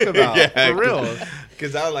about. For real.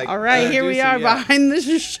 Because I was like, All right, here we are behind the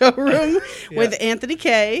showroom with Anthony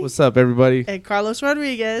K. What's up, everybody? And Carlos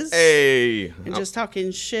Rodriguez. Hey. And just talking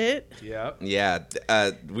shit. Yep. Yeah.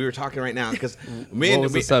 We were talking right now because What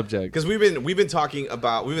was the subject? Because we've been talking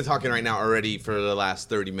right now already for the last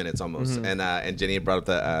 30 minutes almost. Mm-hmm. And Jenny had brought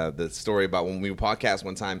up the story about when we podcast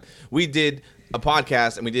one time. We did a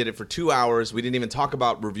podcast and we did it for 2 hours. We didn't even talk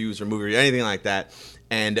about reviews or movies or anything like that.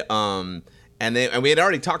 And we had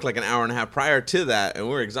already talked like an hour and a half prior to that, and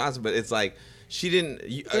we were exhausted. But it's like she didn't.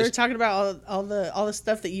 We were talking about all the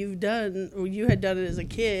stuff that you've done, or you had done it as a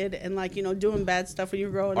kid, and like doing bad stuff when you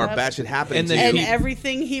were growing up. Our bad shit happened, and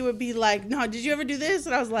everything he would be like, "No, did you ever do this?"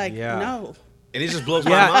 And I was like, "No." And it just blows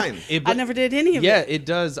my mind. I never did any of it. Yeah, it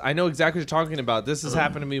does. I know exactly what you're talking about. This has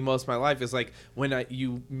happened to me most of my life. It's like when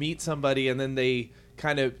you meet somebody and then they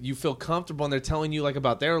kind of, you feel comfortable and they're telling you like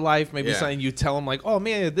about their life. Maybe something you tell them like, oh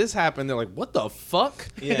man, this happened. They're like, what the fuck?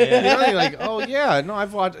 Yeah. You're like, oh yeah, no,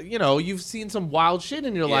 I've watched, you've seen some wild shit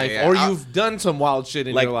in your life or you've done some wild shit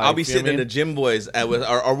in your life. I'll be sitting in the Gym Boys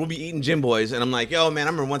or we'll be eating Gym Boys and I'm like, yo man, I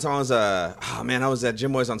remember one time I was at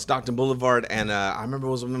Gym Boys on Stockton Boulevard and I remember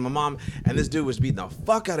it was with my mom and this dude was beating the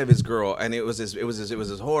fuck out of his girl and it was his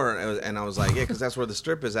whore and I was like, yeah, because that's where the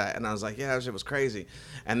strip is at and I was like, yeah, that shit was crazy.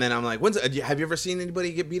 And then I'm like, have you ever seen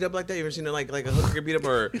anybody get beat up like that? You ever seen it like a hooker get beat up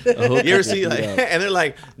or you ever see like and they're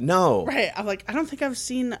like, no. Right. I'm like, I don't think I've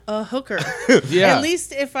seen a hooker. Yeah. At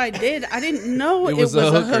least if I did, I didn't know it was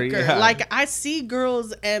a hooker. Yeah. Like I see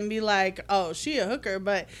girls and be like, oh, she a hooker,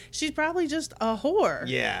 but she's probably just a whore.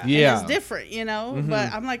 Yeah. Yeah. And it's different,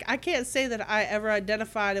 But I'm like, I can't say that I ever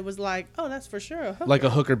identified it was like, oh, that's for sure a hooker. Like a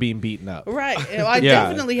hooker being beaten up. Right. I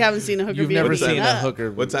definitely haven't seen a hooker You've being never beaten seen up. a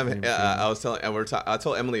hooker. One time I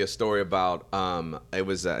told Emily a story about it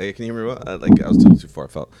was can you hear me well? Like I was a little too far I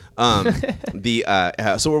felt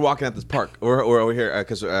so we're walking at this park we're over here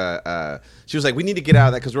because she was like, we need to get out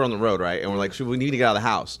of that because we're on the road, right? And we're like, we need to get out of the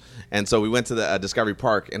house. And so we went to the Discovery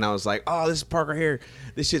Park and I was like, oh, this park right here,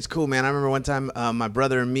 this shit's cool, man. I remember one time my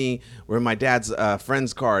brother and me were in my dad's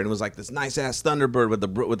friend's car and it was like this nice ass Thunderbird with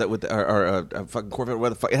a fucking Corvette, what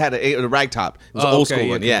the fuck, it had a rag top. It was an old school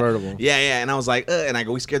one. Convertible. Yeah. And I was like, and I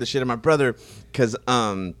go, we scared the shit out of my brother because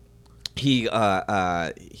he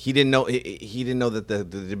didn't know that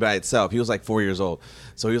the by itself. He was like 4 years old,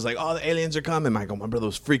 so he was like, "Oh, the aliens are coming!" My brother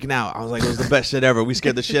was freaking out. I was like, "It was the best shit ever." We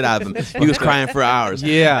scared the shit out of him. He was crying for hours.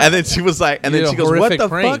 Yeah, and then she was like, and then she goes, "What the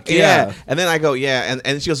prank. fuck?" Yeah, and then I go, "Yeah,"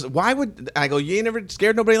 and she goes, "Why would?" I go, "You ain't never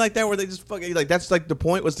scared nobody like that, where they just fucking like that's like the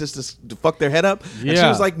point was just to fuck their head up." Yeah, and she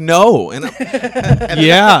was like, "No," and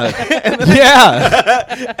yeah.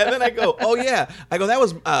 And then I go, "Oh yeah," I go, "That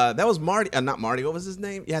was Marty, not Marty. What was his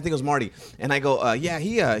name? Yeah, I think it was Marty." And I go, "Yeah,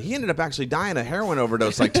 he ended up actually dying of heroin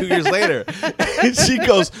overdose like 2 years later." And she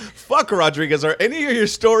goes, "Fuck, Rodriguez, are any of your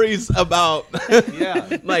stories about?"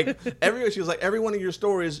 Yeah, like she was like, "Every one of your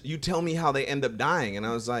stories, you tell me how they end up dying," and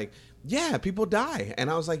I was like, "Yeah, people die," and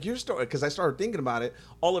I was like, "Your story," because I started thinking about it.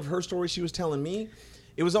 All of her stories she was telling me.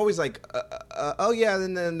 It was always like, oh yeah,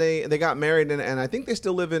 and then they got married, and I think they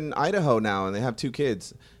still live in Idaho now, and they have 2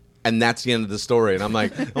 kids. And that's the end of the story. And I'm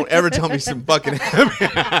like, don't ever tell me some fucking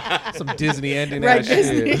some Disney ending. Right,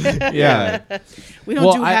 Disney. Yeah. We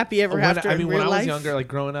don't do happy ever after. When I was younger, like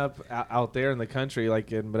growing up out there in the country,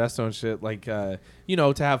 like in Modesto and shit, like to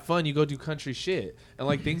have fun, you go do country shit. And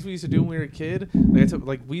like things we used to do when we were a kid,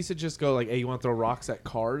 like we used to just go like, hey, you want to throw rocks at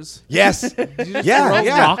cars? Yes. Throw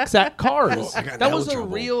rocks at cars. That was a trouble.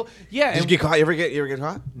 real. Yeah. Did you get caught? You ever get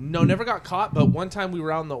caught? No, never got caught. But one time we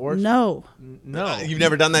were out in the orchard. No. You've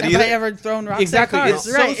never done that Have either? I ever thrown rocks Exactly. at cars?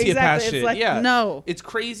 It's Right, sociopath exactly. shit. It's like, yeah. no. It's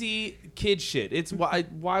crazy kid shit. It's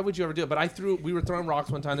why would you ever do it? But we were throwing rocks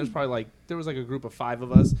one time. There was like a group of 5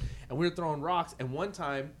 of us, and we were throwing rocks. And one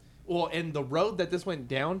time, and the road that this went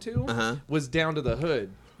down to was down to the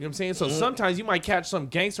hood. You know what I'm saying? So sometimes you might catch some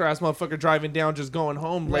gangster ass motherfucker driving down, just going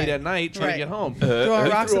home late at night, trying to get home. Throwing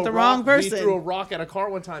rocks at the wrong person. We threw a rock at a car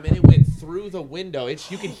one time, and it went through the window.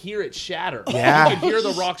 You could hear it shatter. Yeah. You could hear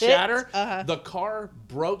the rock shatter. The car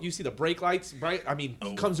broke. You see the brake lights, right? I mean,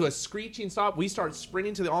 comes to a screeching stop. We start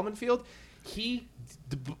sprinting to the almond field.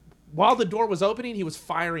 While the door was opening, he was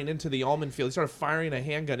firing into the almond field. He started firing a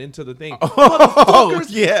handgun into the thing. Oh,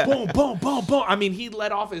 yeah. Boom, boom, boom, boom. I mean, he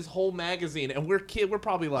let off his whole magazine, and we're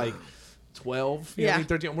probably like 12,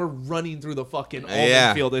 13. We're running through the fucking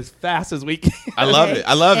almond field as fast as we can. I love it.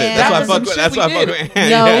 That's why I fuck with. That's why I fuck with.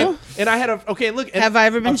 No. And I had look. Have I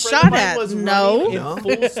ever been shot at? Was no. In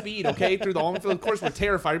full speed, through the almond field. Of course, we're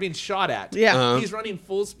terrified. We're being shot at. Yeah. He's running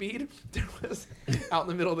full speed. There was, out in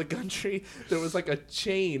the middle of the country, there was like a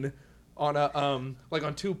chain on a like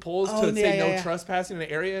on two poles Oh, to yeah, say yeah, no yeah. trespassing in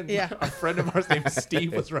the area. And Yeah. a friend of ours named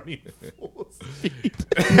Steve was running full speed.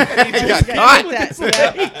 got Yeah, caught. like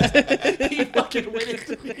that. Yeah. He fucking went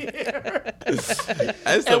into the air. That's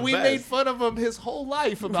the And we best. made fun of him his whole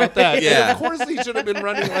life about that. Yeah. And of course he should have been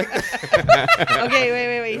running like that. Okay,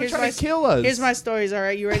 wait. They're Here's trying my to kill us. Here's my stories. All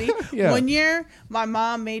right, you ready? Yeah. One year, my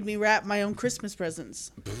mom made me wrap my own Christmas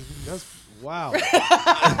presents. Wow.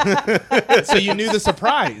 So you knew the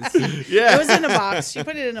surprise. Yeah. It was in a box. She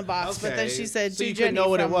put it in a box, but then Okay. she said, So "To you Jenny couldn't know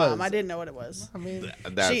what it from was. Mom." I didn't know what it was. I mean,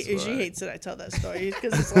 That's She right. hates that I tell that story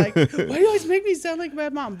because it's like, why do you always make me sound like a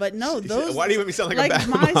bad mom? But no, those Why do you make me sound like a bad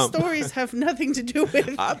my mom? stories have nothing to do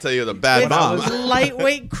with I'll tell you the bad with mom.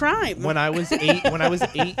 lightweight crime. when I was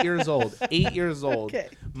 8 years old, Okay.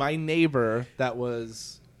 my neighbor that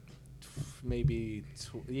was maybe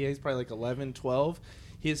he's probably like 11, 12.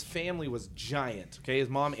 His family was giant. Okay, his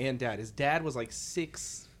mom and dad. His dad was like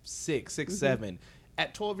 6'6", 6'7".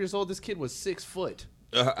 At 12 years old, this kid was 6 foot.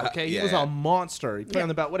 Okay, he was yeah. a monster. He played Yeah. on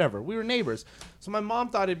the bat, whatever. We were neighbors. So my mom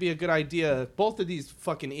thought it'd be a good idea. Both of these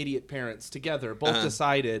fucking idiot parents together both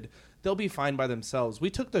decided they'll be fine by themselves. We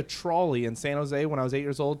took the trolley in San Jose when I was 8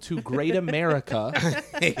 years old to Great America.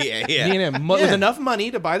 yeah. Me and him, with enough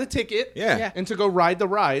money to buy the ticket Yeah. Yeah. and to go ride the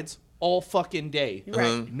rides all fucking day.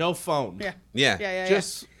 Right. No phone. Yeah. Yeah. Yeah.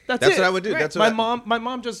 Just that's That's it. what I would do. Right. That's what My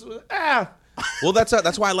mom just Well,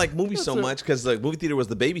 that's why I like movies so much, because the movie theater was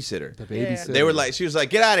the babysitter. the babysitter. They were like, she was like,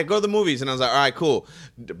 get out of it, go to the movies, and I was like, all right, cool.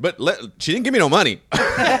 But she didn't give me no money.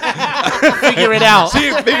 figure it out. She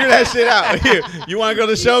figured that shit out. Here, you want to go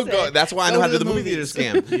to the show? said, Go. That's why I know "Go how to to do the the movie theater movies."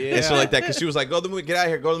 scam and shit like that. Because she was like, go to the movie, get out of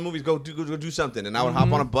here, go to the movies, go do something. And I would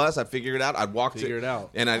hop on a bus, I'd figure it out, I'd walk Figure it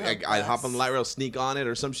out. and I'd hop on the light rail, sneak on it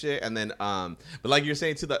or some shit, and then but like you're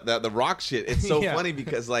saying too, the rock shit, it's so Yeah. funny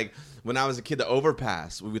because like when I was a kid, the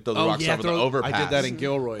overpass, we would throw the Oh, rocks yeah, over the overpass. I did that in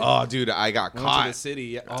Gilroy. Oh, dude, I got Went caught. to the city.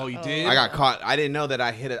 Yeah. Oh, you did? I got caught. I didn't know that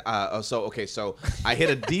I hit a. So I hit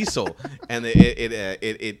a diesel, and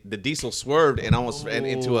the diesel swerved and almost ran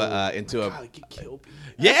into a. God, it could kill people.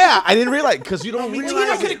 Yeah, I didn't realize because you don't me too. realize.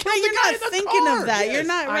 I could've it. killed You're the guy not in the thinking car. of that. Yes, You're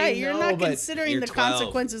not I right. You're know, not but considering you're the 12.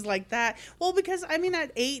 consequences like that. Well, because I mean,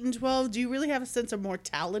 at 8 and 12, do you really have a sense of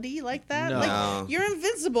mortality like that? No. Like you're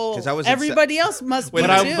invincible. 'Cause I was in Everybody else must be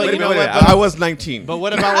But I- too. but you know what? I was 19. But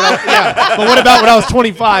what about when but what about when I was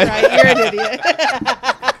 25? Right, you're an idiot.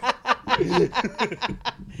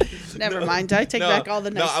 Never mind. I take back all the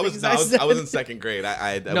nice things I said. I was in second grade.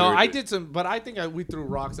 I did some, but I think we threw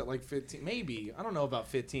rocks at like 15, maybe. I don't know about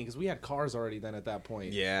 15 because we had cars already then at that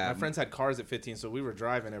point. Yeah. my friends had cars at 15, so we were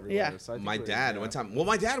driving everywhere. Yeah. So I think My we were- dad yeah. one time. Well,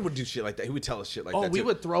 my dad would do shit like that. He would tell us shit like Oh, that. we too.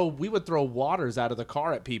 would throw waters out of the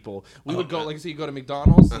car at people. We would go man. like so you go to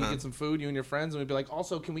McDonald's and Uh-huh. you get some food, you and your friends, and we'd be like,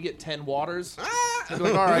 also, can we get 10 waters? Ah! I'd be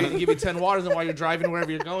like, all right, I can give you 10 waters, and while you're driving wherever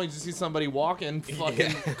you're going, you just see somebody walking,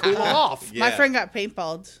 fucking cool off. Yeah. My friend got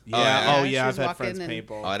paintballed. Yeah. yeah. Oh She yeah, was I've had walking friends and-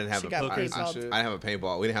 paintball. Oh, I didn't have She a got I- paintballed. I didn't have a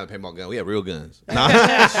paintball. We didn't have a paintball gun. We had real guns.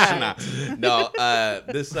 Nah.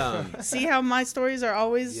 This See how my stories are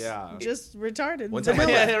always Yeah. just retarded. One time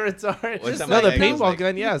Vanilla. I Yeah, did- it's alright. One time No, I the did- paintball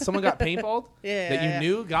gun. Yeah, someone got paintballed. Yeah, that you yeah.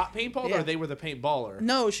 knew got paintballed, Yeah. or they were the paintballer.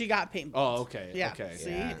 No, she got paintballed. Oh, okay. Yeah. Okay. See,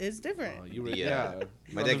 Yeah. it's different. Oh, you were, Yeah. yeah.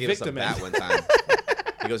 My On dad the gave us a victim bat end. one time.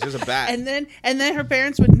 He goes, "Here's a bat." And then her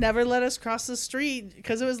parents would never let us cross the street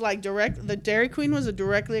because it was like direct. The Dairy Queen was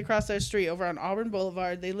directly across our street over on Auburn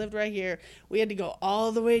Boulevard. They lived right here. We had to go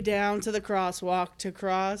all the way down to the crosswalk to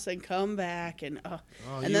cross and come back, and Oh,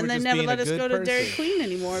 and you then were they just never being let a us good go to Dairy person. Queen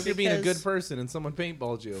anymore. You're being a good because- person, and someone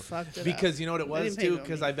paintballed you. Fucked it Because up. you know what it They was didn't too. paintball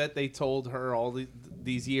Because me. I bet they told her all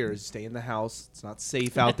these years, stay in the house. It's not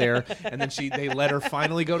safe out there. And then they let her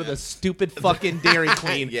finally go to the stupid fucking Dairy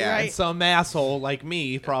Queen. Yeah. And Right. some asshole like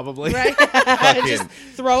me probably. Right, just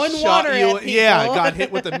throwing Shot water you. at people. Yeah, got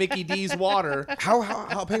hit with the Mickey D's water.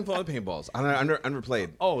 How painful are paintballs? I underplayed.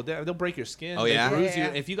 Oh, they'll break your skin. Oh, They yeah? bruise Yeah.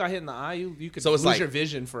 you. If you got hit in the eye, you could So it's lose like- your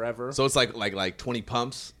vision forever. So it's like 20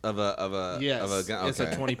 pumps of a yes, of a gun. it's a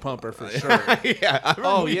Okay. 20 pumper for sure. Yeah. I remember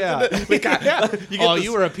Oh we yeah. did that. Yeah. get Oh, this-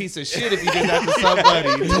 you were a piece of shit if you did that to somebody.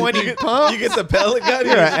 20 pumps. You get the pellet gun.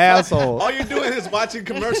 You're an asshole. All you're doing is watching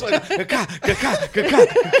commercials.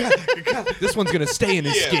 This one's gonna stay in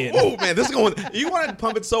his skin. Oh man, this is going. You want to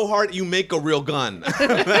pump it so hard, you make a real gun.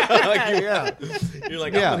 Like you're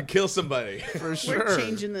like, Yeah. I'm gonna kill somebody. For We're sure.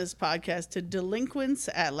 changing this podcast to Delinquents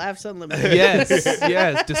at Laughs Unlimited.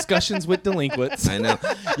 Yes. Discussions with delinquents. I know.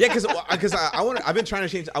 Yeah, because I've been trying to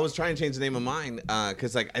change. I was trying to change the name of mine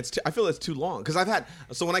because like I feel it's too long. Because I've had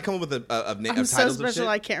when I come up with a name I'm of so titles special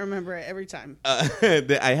I can't remember it every time.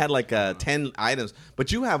 I had like 10 items,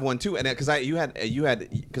 but you have one too, and because I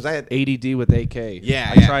had ADD with AK.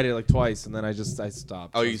 Yeah, I tried it like twice, and then I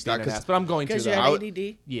stopped. Oh, you stopped? But I'm going to. Because you though. had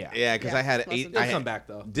ADD? Yeah. because I had eight. They'll come back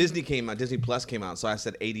though. Disney Plus came out, so I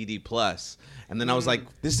said ADD Plus, and then I was like,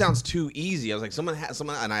 this sounds too easy. I was like, someone,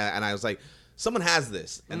 and I was like, someone has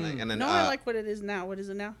this, and then No, I like what it is now. What is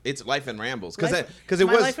it now? It's Life in Rambles, My because it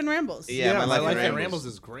was Life in Rambles. Yeah, My Life in Rambles Rambles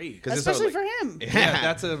is great. Especially for him.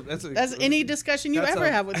 Yeah, That's any discussion you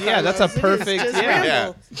ever have with Carlos. Yeah, that's a perfect. Just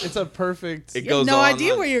ramble. It's a perfect. It You goes have no on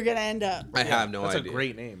idea and where you're gonna end up. I have no That's idea. a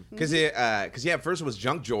great name. Because at first it was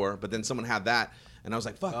Junk Drawer, but then someone had that, and I was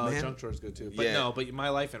like, fuck, man. Junk Drawer is good too. But Yeah. but My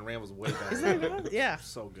Life in Rambles is way better. Isn't that good? Yeah.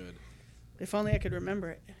 So good. If only I could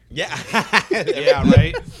remember it. Yeah. Yeah,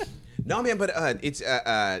 right. No, man, but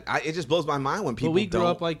it just blows my mind when people. But we grew don't.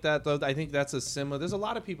 up like that, though. I think that's a similar. There's a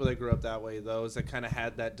lot of people that grew up that way, though, is that kind of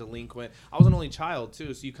had that delinquent. I was an only child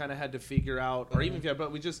too, so you kind of had to figure out, or even if you had,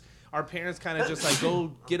 but our parents kind of just like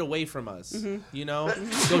go get away from us, you know,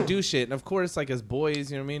 go do shit. And of course, like as boys,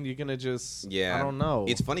 you know what I mean, you're gonna just, I don't know.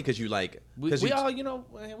 It's funny because you like we all, you know,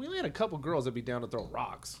 we only had a couple girls that'd be down to throw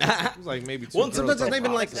rocks. It was like maybe two. Well, girls sometimes it's throw not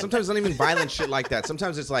even like rocks. sometimes it's not even violent shit like that.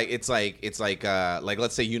 Sometimes it's like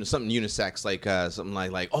let's say something unisex, like something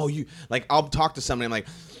like oh you like I'll talk to somebody, I'm like,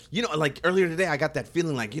 you know, like earlier today I got that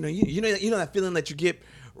feeling like you know that feeling that you get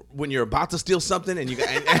when you're about to steal something and you got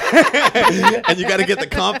and you got to get the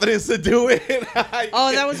confidence to do it.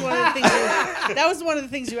 Oh, that was one of the things. That was one of the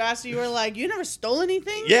things you asked. You were like, "You never stole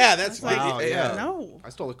anything?" Yeah, that's like, Wow, yeah. No, I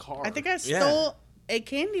stole a car. I think I stole a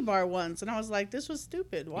candy bar once, and I was like, "This was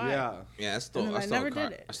stupid. Why?" Yeah, I stole I a never car.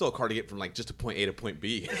 did it. I stole a car to get from like just to point A to point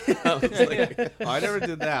B. Oh, I never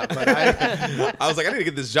did that, but I was like, I need to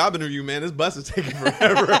get this job interview, man. This bus is taking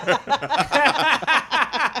forever.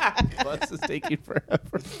 bus is taking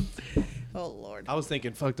forever. Oh Lord. I was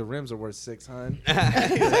thinking, fuck, the rims are worth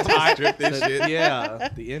 $600. Strip this shit. Yeah,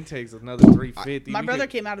 the intake's another $350. My brother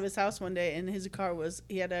came out of his house one day, and his car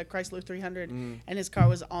he had a Chrysler 300, and his car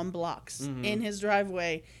was on blocks in his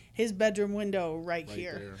driveway, his bedroom window right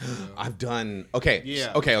here. I've done okay.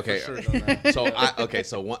 Yeah. Okay. For sure done that.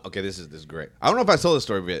 This is great. I don't know if I told this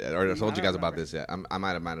story yet or I told you guys about remember. this yet. I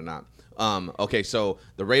might have not. Okay, so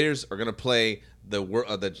the Raiders are gonna play the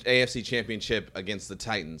AFC Championship against the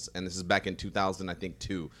Titans, and this is back in 2000, I think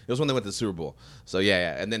 2. It was when they went to the Super Bowl. So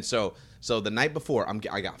yeah, and then so the night before,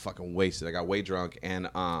 I got fucking wasted. I got way drunk, and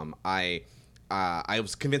I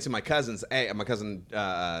was convincing my cousins, my cousin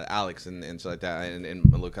Alex and shit like that, and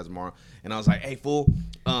my little cousin Mara, and I was like, hey fool,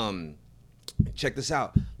 check this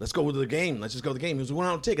out. Let's go to the game. Let's just go to the game. He was going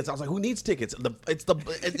on tickets. I was like, who needs tickets? It's the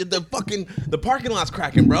fucking the parking lot's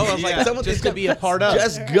cracking, bro. I was like, someone just to be a part of.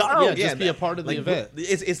 Just go. Yeah, just be a part of the event.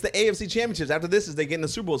 It's the AFC Championships. After this is they get in the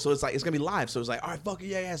Super Bowl, so it's like it's gonna be live. So it's like, all right, fuck it,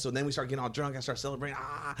 yeah. So then we start getting all drunk. I start celebrating.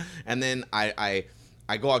 And then I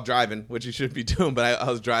go out driving, which you shouldn't be doing, but I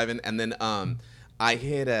was driving, and then I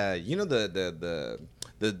hit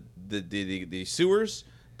the sewers.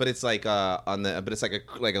 But it's like it's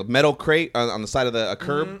like a metal crate on the side of a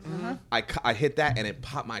curb. I hit that and it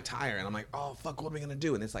popped my tire, and I'm like, oh fuck, what are we gonna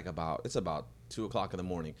do? And it's about 2:00 in the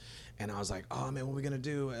morning, and I was like, oh man, what are we gonna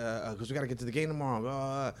do? Because we gotta get to the game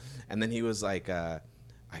tomorrow. And then he was like, I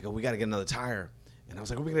go, we gotta get another tire. And I was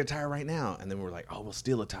like, we're gonna get a tire right now. And then we were like, oh, we'll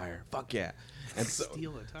steal a tire. Fuck yeah. And so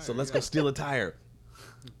let's go steal a tire.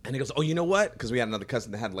 And he goes, oh, you know what? Because we had another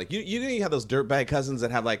cousin that had like, you have those dirtbag cousins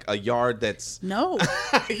that have like a yard that's No.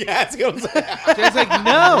 yeah, it's going Jay's like,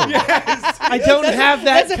 no, I don't have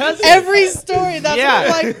that cousin. Every story. That's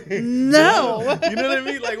what I'm like, no. You know what I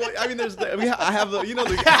mean? Like, I mean, I have the,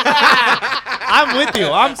 I'm with you.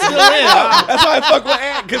 I'm still in. That's why I fuck with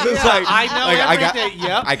Ant, because it's like I know like, everything.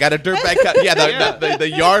 Yep. I got a dirtbag cut. Yeah, the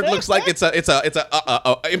yard looks like it's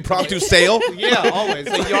a impromptu sale. Yeah, always.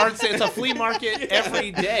 The yard sale. It's a flea market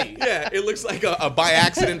every day. Yeah, it looks like a by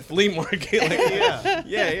accident flea market. Like, yeah.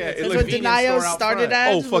 It That's looks what Denio store out started front.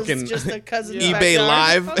 as. Oh, was fucking just a cousin's eBay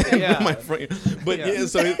backyard. Live. Yeah. My friend. But Yeah.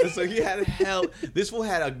 so he had hell. This fool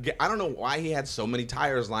had I don't know why he had so many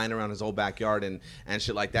tires lying around his whole backyard and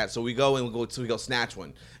shit like that. So we go snatch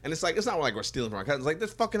one. And it's like, it's not like we're stealing from our cousins. Like,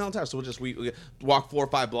 there's fucking hell tires. So we walk 4 or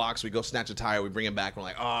 5 blocks. We go snatch a tire. We bring it back. We're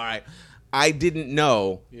like, all right. I didn't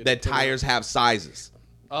know that tires have sizes.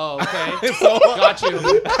 Oh, okay. Got you.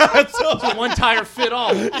 So one tire fit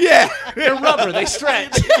all. Yeah. They're rubber. They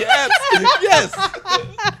stretch. Yes.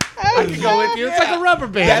 I can go with you. It's like a rubber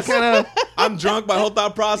band. I'm drunk. My whole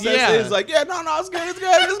thought process is like, yeah, no, it's good. I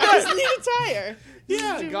just need a tire.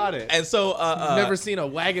 Yeah, got it. And so, Never seen a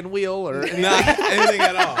wagon wheel or anything. not anything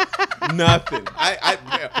at all. Nothing.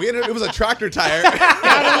 It was a tractor tire.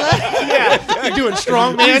 Yeah, you're doing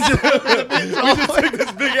strongman. We just took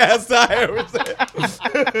this big ass tire.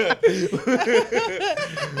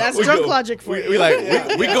 That's drunk logic for you. We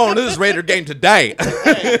going to this Raider game today. And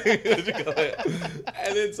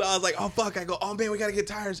then so I was like, oh fuck. I go, oh man, we gotta get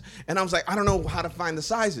tires. And I was like, I don't know how to find the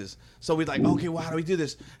sizes. So we like, okay, well, how do we do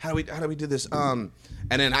this? How do we do this? And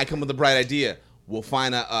then I come with a bright idea. We'll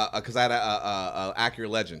find because I had a Acura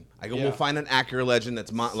Legend. I go, we'll find an Acura Legend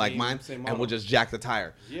that's like mine, and we'll just jack the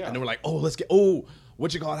tire. Yeah. And then we're like, oh, let's get,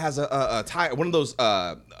 what you call it has a tire, one of those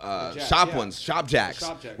shop jacks,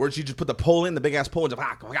 where you just put the pole in, the big ass pole, and just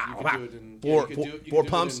four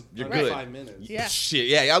pumps, you're good. 5 minutes. Yeah. Shit,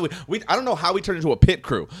 yeah. I don't know how we turned into a pit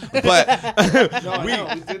crew, but we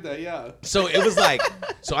did that, yeah. So it was like,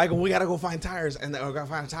 so I go, we gotta go find tires, and we gotta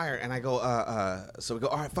find a tire, and I go, so we go,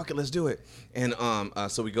 all right, fuck it, let's do it, and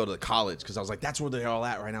so we go to the college because I was like, that's where they're all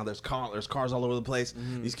at right now. There's cars all over the place.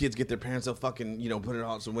 Mm-hmm. These kids get their parents, they'll fucking put it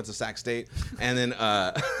on. So we went to Sac State, and then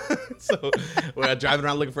so we're driving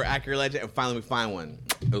around looking for Acura Legend, and finally we find one.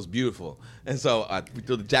 It was beautiful, and so we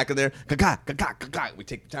threw the jack in there. We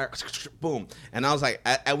take the tire, boom, and I was like,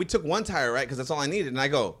 we took one tire, right, because that's all I needed, and I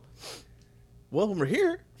go, well, when we're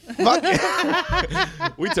here. Fuck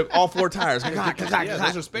it. We took all 4 tires. Yeah,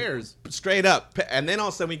 those are spares. Straight up. And then all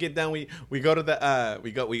of a sudden we get done. We go to the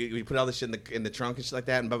we put all this shit in the trunk and shit like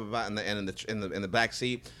that, and blah blah blah, and in the back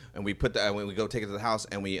seat, and we put when we go take it to the house,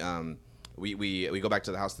 and we go back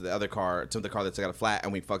to the house to the other car, to the car that's got a flat,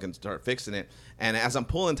 and we fucking start fixing it. And as I'm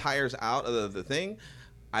pulling tires out of the thing,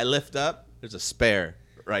 I lift up. There's a spare.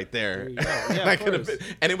 Right there. Yeah,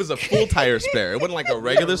 and it was a full tire spare. It wasn't like a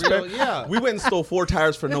regular spare. Yeah. We went and stole 4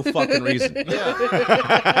 tires for no fucking reason.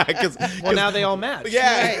 Yeah. Well, now they all match.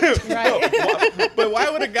 Yeah. Right. No, but why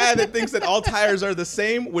would a guy that thinks that all tires are the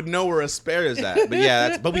same would know where a spare is at? But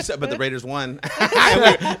yeah, but the Raiders won,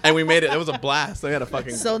 and we made it. It was a blast. They had a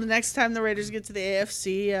fucking. So the next time the Raiders get to the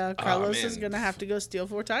AFC, Carlos is gonna have to go steal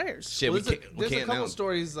 4 tires. Shit, Well, we there's a couple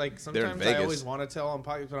stories like They're in sometimes I Vegas. always want to tell on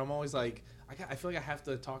podcasts, but I'm always like. I feel like I have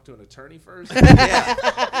to talk to an attorney first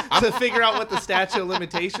to figure out what the statute of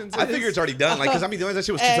limitations is. I figure it's already done. Like, because I mean, that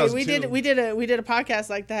shit was 2002. We did a podcast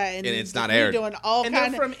like that, and it's not aired. Doing all and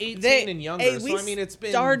kind they're from 18 and younger. So I mean, it's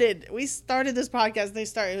been We started this podcast.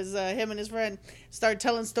 It was him and his friend started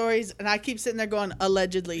telling stories, and I keep sitting there going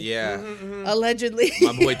allegedly. Yeah, allegedly.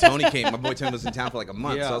 My boy Tony came. My boy Tony was in town for like a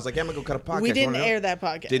month, so I was like, yeah, I'm gonna go cut a podcast. We didn't air that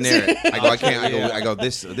podcast. Didn't air it. I go, I can't. I go,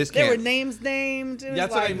 this can't. There were names named. It was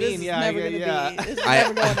That's like, what I mean. This is never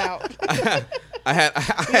going out. I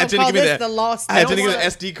had to give me the lost. I had to give me the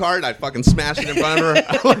SD card. And I fucking smashed it in front of her.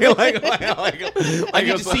 I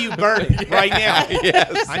need to see you burn it right now.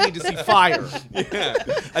 Yes. I need to see fire. Yeah.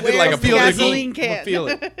 I did like a gasoline can. Feel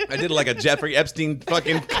it. I did like a Jeffrey Epstein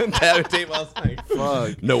fucking tape. I was like,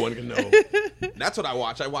 fuck. No one can know. That's what I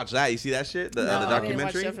watched. I watched that. You see that shit? The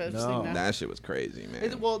documentary? No. That shit was crazy,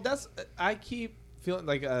 man. Well, I keep feeling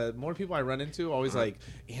like more people I run into always like,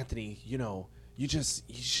 Anthony, you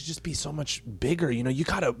should just be so much bigger. You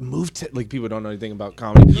gotta move to, like, people don't know anything about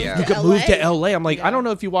comedy. Yeah. You could move to LA. I'm like, I don't know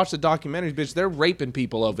if you watch the documentaries, bitch. They're raping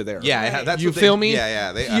people over there. Yeah, that's you feel me?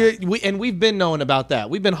 Yeah. And we've been knowing about that.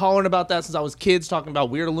 We've been hollering about that since I was kids, talking about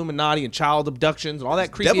weird Illuminati and child abductions and all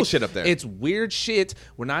that creepy devil shit up there. It's weird shit.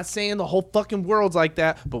 We're not saying the whole fucking world's like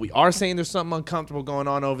that, but we are saying there's something uncomfortable going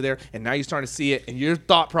on over there. And now you're starting to see it, and your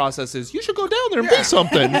thought process is you should go down there and be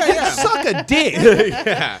something. Suck a dick.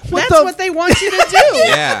 That's what they want you to do.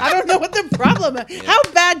 Yeah. I don't know what the problem is. Yeah. How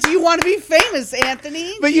bad do you want to be famous,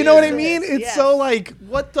 Anthony? But you know what I mean? It's so like,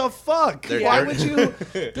 what the fuck? Why would you?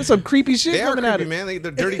 There's some creepy shit coming out of it. Man.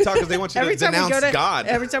 They're dirty talkers. They want you to denounce God.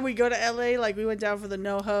 Every time we go to LA, like we went down for the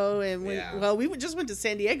NoHo, and we just went to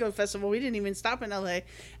San Diego Festival. We didn't even stop in LA.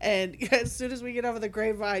 And as soon as we get over the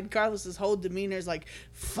Grapevine, Carlos's whole demeanor is like,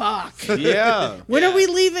 fuck. Yeah. When are we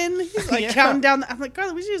leaving? He's like counting down. I'm like,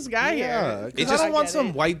 Carlos, we should just guy here. I don't want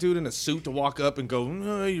some white dude in a suit to walk up and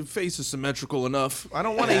go, your face is symmetrical enough. I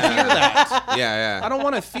don't want to hear that. Yeah. I don't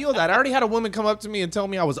want to feel that. I already had a woman come up to me and tell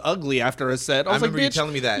me I was ugly after a set. I was like, bitch. You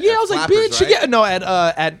telling me that. Yeah, I was like, bitch. Right? Yeah, no, at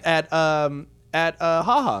Haha. At the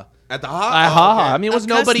Haha? At Haha. Okay. I mean, it was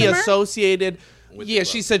nobody customer? associated.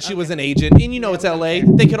 She said she was an agent, and it's LA.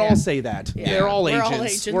 They could all say that. Yeah. They're all We're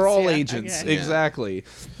agents. We're all yeah. agents. Okay. Exactly.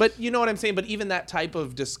 But you know what I'm saying? But even that type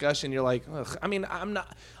of discussion, you're like, ugh. I mean, I'm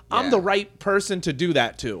the right person to do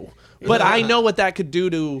that to. But I know what that could do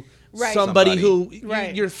to Right. somebody who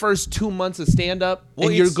Right. your first 2 months of stand up Well,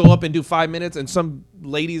 and you it's- go up and do 5 minutes and some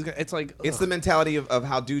ladies, it's like It's the mentality of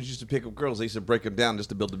how dudes used to pick up girls. They used to break them down just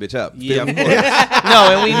to build the bitch up. yeah, of course.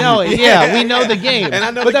 No, and we know it. Yeah, we know the game. And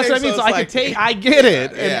I know but the that's game, what I mean. so So it's I like- can take. I get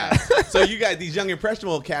it. Yeah. So you got these young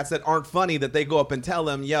impressionable cats that aren't funny that they go up and tell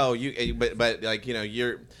them, "Yo, but like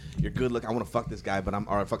you're good. Look, I want to fuck this guy,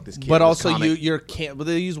 or fuck this kid." But this also comic. But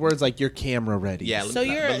they use words like you're camera ready. Yeah. So let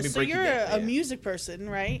you're me break you down. a Yeah. music person,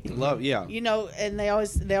 right? Love. Yeah. You know, and they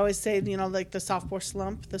always say, you know, like the sophomore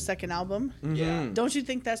slump, the second album. Yeah. Don't you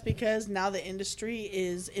think that's because now the industry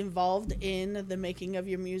is involved in the making of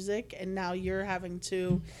your music, and now you're having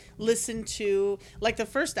to listen to, like, the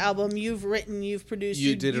first album you've written, you've produced,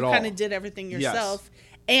 You did it all. kind of did everything Yes. yourself,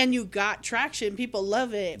 and you got traction. People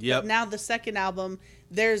love it. Yep. But now the second album,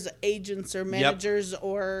 there's agents or managers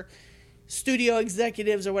or studio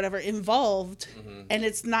executives or whatever involved, and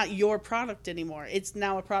it's not your product anymore. It's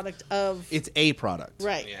now a product of It's a product.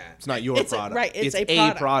 right. Yeah. It's not your product. Right. It's a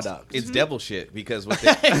a product. It's devil shit because what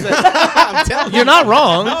they, I'm telling you. You're not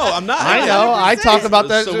wrong. No, I'm not. I know. I 100%. talk about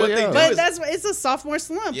that. So too, what they yeah. do But is- that's why it's a sophomore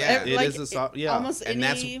slump. Yeah, it is yeah. Almost and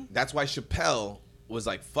any. that's why Chappelle was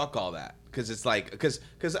like, fuck all that. Because it's like, because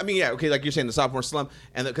I mean, yeah, okay, like you're saying, the sophomore slump,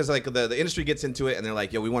 and because like the industry gets into it, and they're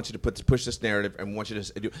like, yo, we want you to push this narrative, and we want you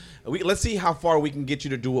to do. Let's see how far we can get you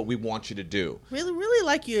to do what we want you to do. Really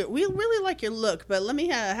like you. We really like your look, but let me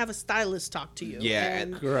have a stylist talk to you. Yeah,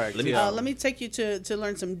 and, Correct. Let me- yeah. let me take you to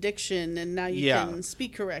learn some diction, and now you Yeah. can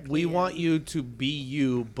speak correctly. We and want you to be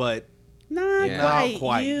you, but not Yeah. quite, not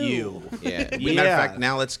quite you. you. Yeah. Matter of Yeah. fact,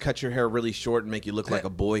 now let's cut your hair really short and make you look like a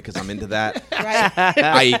boy because I'm into that. Right.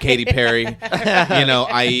 I.e. Katy Perry, you know,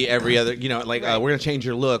 I.e. every other, you know, like we're gonna change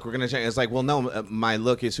your look. We're gonna change. It's like, well, no, my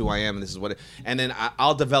look is who I am, and this is what. And then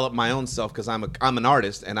I'll develop my own self because I'm an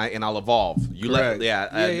artist, and I'll evolve. Correct.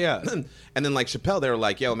 Yeah. And then like Chappelle, they were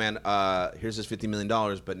like, yo, man, here's this $50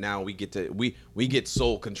 million, but now we get to we get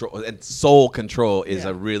soul control, and soul control is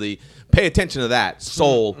a really pay attention to that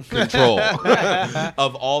soul control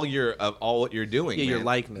of all what you're doing. Yeah, your man.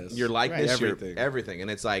 likeness. Your likeness, Right. everything. Everything.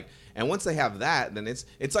 And it's like, and once they have that, then it's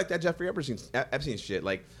like that Jeffrey Epstein shit.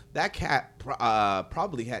 Like that cat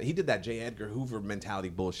probably he did that J. Edgar Hoover mentality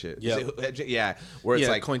bullshit. Yep. Yeah. Where it's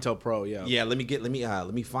like, COINTELPRO. Yeah. yeah,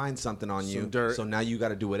 let me find something on you. dirt. So now you got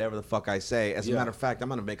to do whatever the fuck I say. As a Yeah. matter of fact, I'm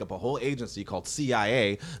gonna make up a whole agency called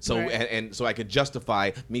CIA. So Right. and so I could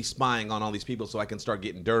justify me spying on all these people, so I can start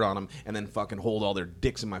getting dirt on them, and then fucking hold all their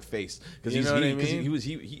dicks in my face. Because You know what I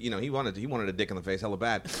mean? he wanted a dick in the face, hella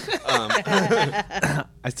bad.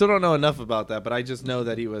 I still don't know enough about that, but I just know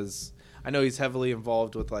that I know he's heavily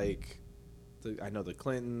involved with like, I know the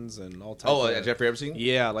Clintons and all types. of, Jeffrey Epstein.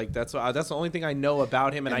 Yeah, like that's the only thing I know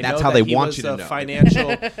about him, and I that's know how that they he want was you to a know.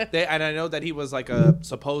 financial. And I know that he was like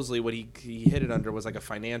supposedly what he hit it under was like a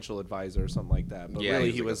financial advisor or something like that. But Yeah,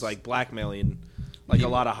 really, he he was was like blackmailing like a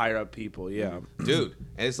lot of higher up people. Yeah, Dude,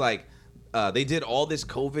 and it's like they did all this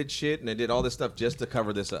COVID shit and they did all this stuff just to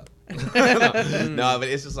cover this up. No, but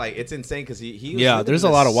it's just like, it's insane because he was Yeah, living there's in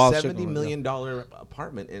a lot of wild shit $70 going on. million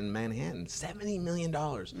apartment in Manhattan. $70 million.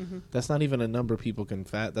 that's not even a number people can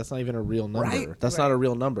That's not even a real number. Right. That's not a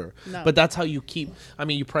real number. No. But that's how you keep. I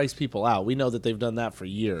mean, you price people out. We know that they've done that for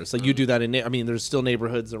years. Like you do that in. I mean, there's still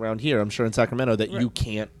neighborhoods around here. I'm sure in Sacramento that you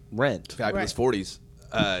can't rent. Fabulous Right. 40s.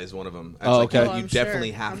 Is one of them. It's Oh, like, okay. You, Oh, you I'm definitely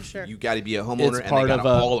sure. have. I'm sure. You got to be a homeowner, It's and part they of got to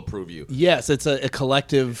a- all approve you. Yes, it's a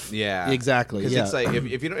collective. Yeah, exactly. Because Yeah, it's like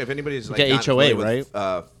if anybody's like Like not HOA, familiar with,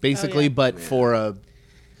 right? basically, Oh, yeah. but Yeah. for a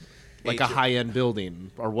like a H- high end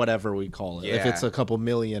building or whatever we call it. If Yeah. it's a couple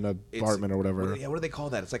million it's- apartment or whatever. Yeah, what do they call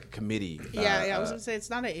that? It's like a committee. Yeah, I was gonna say it's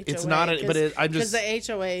not a HOA. It's not a- but I'm because just-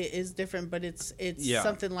 the HOA is different, but it's Yeah.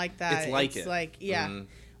 something like that. It's like it. like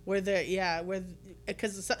where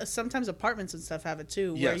because sometimes apartments and stuff have it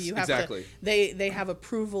too, where Yes, you have exactly. to they have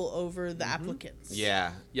approval over the applicants.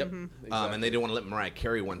 Yeah. Yep. Mm-hmm. And they didn't want to let Mariah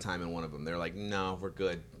Carey one time in one of them. They're like, no, we're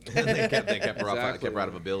good. And they kept her Exactly. kept her out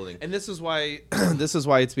of a building. And this is why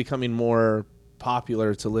it's becoming more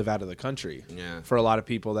popular to live out of the country. Yeah. For a lot of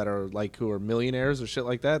people that are like who are millionaires or shit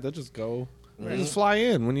like that, they'll just go. Just fly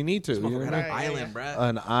in when you need to. You Motherfucker had know? an Right, island, yeah. bruh.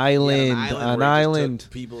 An island, where an it just island.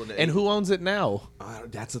 took people And who owns it now?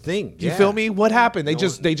 That's the thing. Do you feel me? What happened? They No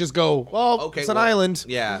just one- go. Well, Okay, it's an well, island.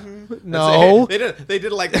 Yeah. No. They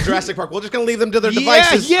did like the Jurassic Park. We're just gonna leave them to their Yeah,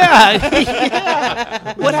 devices.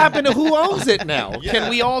 yeah. What happened to who owns it now? Yeah. Can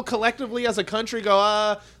we all collectively as a country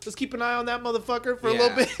go, let's keep an eye on that motherfucker for a little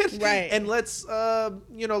Yeah. bit? Right. And let's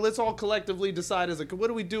let's all collectively decide what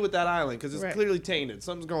do we do with that island? Because it's Right. clearly tainted.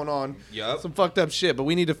 Something's going on. Yup. Some fucked up shit, but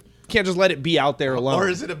we need to can't just let it be out there alone. Or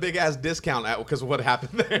is it a big ass discount because of what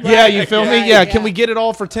happened there? Yeah, you feel me? Right, Yeah, yeah. can we get it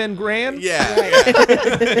all for 10 grand?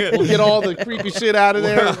 Yeah. We'll get all the creepy shit out of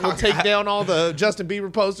there. We'll take down all the Justin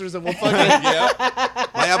Bieber posters and we'll fucking Yeah.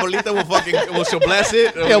 My abuelita she'll bless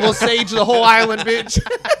it. yeah, we'll sage the whole island, bitch.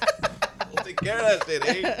 We'll take care of that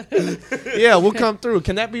shit, eh? Yeah, we'll come through.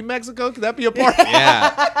 Can that be Mexico? Can that be a part?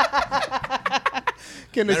 Yeah.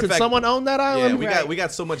 Can Matter of fact, someone own that Yeah, island? we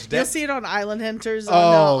got so much You'll debt. see it on Island Hunters.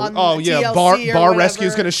 Oh, on yeah. TLC Bar or whatever.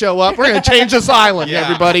 Rescue's gonna show up. We're gonna change this island, Yeah.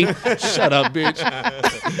 everybody. Shut up, bitch.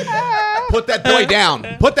 Put that boy down.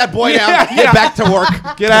 Put that boy down. Yeah. Get back to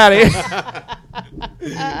work. Get out of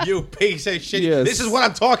here. You piece of shit. Yes. This is what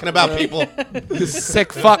I'm talking about, people. You sick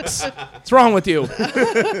fucks. What's wrong with you?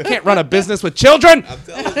 Can't run a business with children. I'm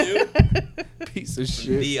telling you. Piece of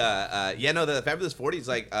shit. The Fabulous 40s,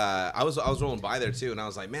 like, I was rolling by there too, and I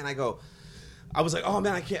was like, man, I was like, oh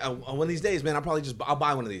man, I can't. One of these days, man, I'll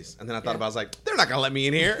buy one of these. And then I thought about it, I was like, they're not gonna let me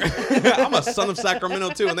in here. I'm a son of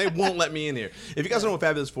Sacramento too, and they won't let me in here. If you guys don't know what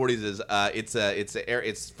Fabulous 40s is,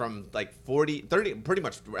 it's from like 30, pretty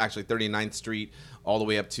much actually 39th Street all the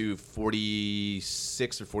way up to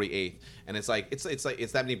 46th or 48th, and it's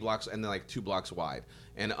that many blocks, and then like 2 blocks wide,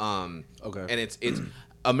 and Okay. and it's.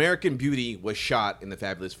 American Beauty was shot in the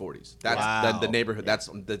Fabulous 40s. That's Wow. the neighborhood. That's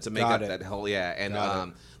a makeup Got it. that whole and Got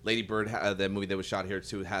it. Lady Bird, the movie that was shot here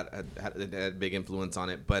too, had a big influence on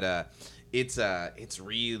it. But it's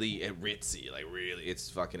really ritzy, like really,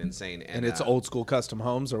 it's fucking insane. And it's old school custom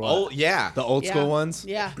homes or what? Oh yeah, The old Yeah. school ones?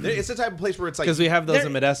 Yeah. It's the type of place where it's like Because we have those They're-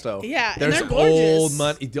 in Modesto. yeah, and There's they're gorgeous. old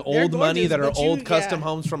money, They're old money gorgeous, that are but you- old custom yeah.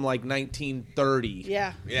 homes from like 1930.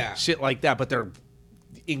 Yeah. yeah. Shit like that, but they're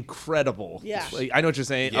incredible. Yeah. Like, I know what you're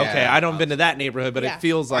saying. Yeah. Okay, I don't been to that neighborhood, but Yeah. it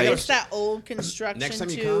feels like it's that old construction Next time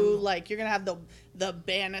you too. come- Like you're gonna have the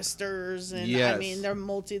banisters, and I Yes. mean they're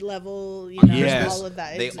multi-level. You know, Yes. all of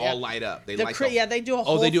that. They It's- all yeah. light up. They The light cri- the- yeah, they do a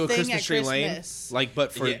whole they do a thing Christmas at tree Christmas. lane, like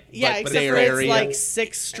but for Yeah. Yeah, but except their for it's area. like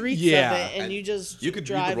 6 streets Yeah. of it, and And you just You could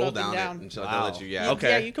drive roll up and down down. it until Wow. they'll let you. Yeah. Okay.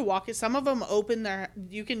 Yeah, you could walk it. Some of them open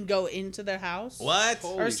you can go into their house. What?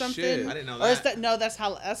 Holy Or something. shit. I didn't know Or is that. no, that's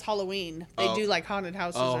Halloween. They Oh. do like haunted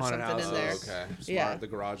houses Oh, or haunted something houses. in there. Okay. Smart, Yeah. the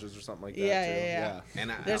garages or something like that. Yeah, too. yeah.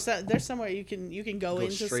 And There's somewhere you can go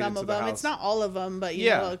into straight some into of the them. house. It's not all of them, but you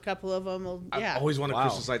Yeah. know, a couple of them will. Yeah. I always wanted Wow.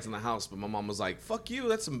 Christmas lights in the house, but my mom was like, "Fuck you!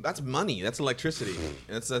 That's money. That's electricity."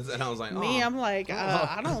 And I was like, Me, "Oh, I'm like,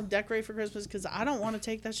 I don't decorate for Christmas because I don't want to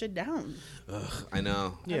take that shit down. ugh, I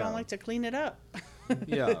know." I don't like to clean it up.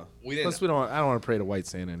 Yeah. We didn't- Plus, I don't want to pray to White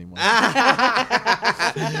Santa anymore.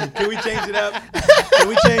 Can we change it up? Can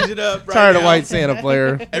we change it up? Right Tired of now? White Santa,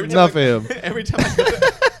 player. Every time Enough I- of him.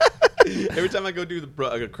 Every time I go do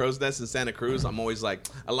the crow's nest in Santa Cruz, I'm always like,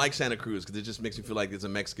 I like Santa Cruz because it just makes me feel like it's a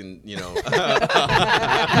Mexican, holiday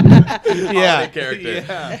character.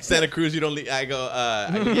 Yeah. Santa Cruz, you don't leave. I go,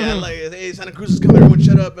 like, hey, Santa Cruz is coming. Everyone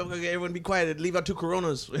shut up. Okay, everyone be quiet. Leave out 2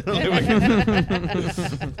 Coronas.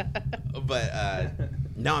 But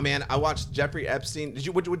no, man, I watched Jeffrey Epstein.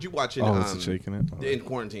 Would you watch it? Oh, is it shaking it? In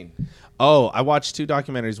quarantine. Oh, I watched 2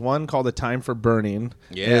 documentaries. One called A Time for Burning.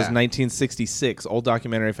 Yeah. It is 1966. Old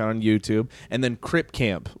documentary I found on YouTube. And then Crip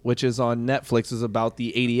Camp, which is on Netflix, is about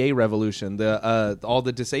the ADA revolution. The all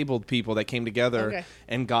the disabled people that came together Okay.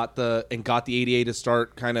 and got the ADA to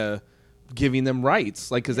start kind of giving them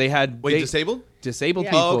rights. Like, because they had... Wait, disabled? Disabled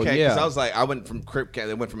Yeah. people, Oh, okay. Because yeah. I was like, I went from Crip Camp.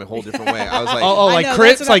 It went from a whole different way. I was like, Oh, I like know,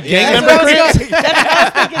 Crips? that's what Like I- gang that's member what I was Crips? going- That's what I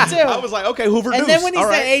was thinking too. I was like, okay, Hoover And Deuce. then when he All said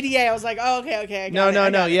right. ADA, I was like, oh, okay, I got it, I No,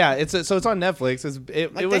 got it. yeah. It's on Netflix.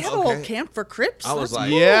 It Like, was... they have a whole okay. camp for Crips. I was That's like,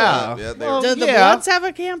 cool. Yeah. they Well, were- Do the yeah. Bloods have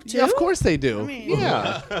a camp too? Yeah, of course they do. I mean-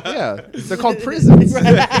 yeah, yeah. They're called prisons.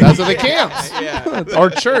 That's what the camps. Yeah. Or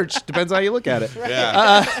church, depends how you look at it.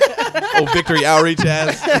 Yeah. Oh, Victory Outreach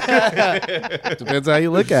ass. Depends how you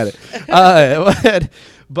look at it.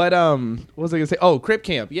 But what was I gonna say? Oh, Crip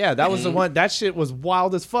Camp. Yeah, that was the one. That shit was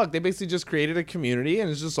wild as fuck. They basically just created a community, and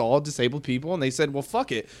it's just all disabled people. And they said, "Well,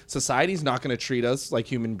 fuck it. Society's not gonna treat us like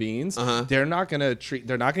human beings. Uh-huh. They're not gonna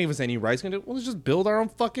give us any rights. Well, let's just build our own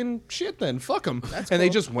fucking shit then. Fuck them." And they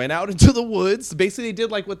just went out into the woods. Basically, they did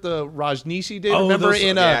like what the Rajneeshi did. Oh, Remember those-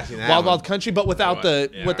 in yeah, I seen that Wild one. Wild Country, but without the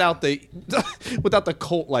Yeah. without the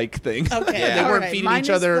cult like thing. Okay, Yeah. They weren't alright. feeding Mine each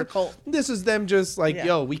is other. the cult. This is them just like, Yeah.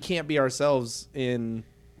 yo, we can't be ourselves in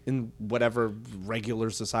in whatever regular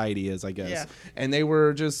society is, I guess. Yeah. And they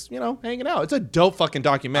were just, hanging out. It's a dope fucking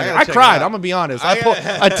documentary. I I gotta check cried. it out. I'm gonna be honest.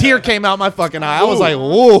 A tear came out my fucking eye. I was like,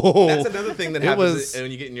 whoa. That's another thing that It happens was-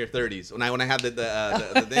 when you get in your 30s. When I had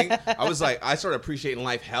the thing, I was like, I started appreciating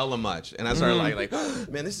life hella much, and I started like,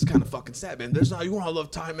 man, this is kind of fucking sad, man. There's not, you want to love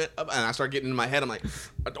time, man. And I started getting in my head. I'm like,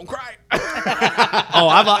 don't cry. Oh,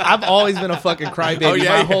 I've always been a fucking crybaby Oh, yeah?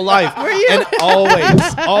 my whole life. Were you? And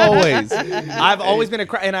always. I've always been a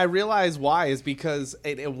cry, and I realize why is because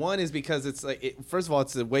one is because it's like first of all,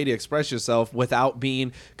 it's a way to express yourself without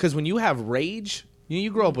being, because when you have rage, you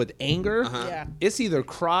grow up with anger. Yeah. It's either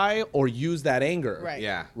cry or use that anger. Right.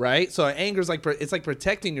 Yeah. Right. So anger's like it's like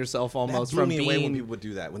protecting yourself That almost blew from me being. away when people would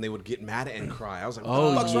do that, when they would get mad and cry. I was like, what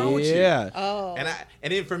Oh the fuck's wrong with you? yeah. Oh. And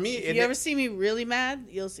then for me, If you ever see me really mad,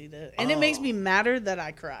 you'll see that. And it makes me madder that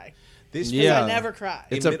I cry. this Yeah. I never cry.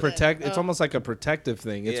 It's Admit- It's almost like a protective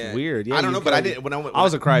thing. It's Yeah. weird. Yeah, I don't you know, but I gotta- didn't. When I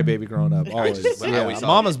was a crybaby growing up. Always. I Yeah. always saw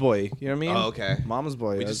Mama's boy. You know what I mean? Oh, okay. Mama's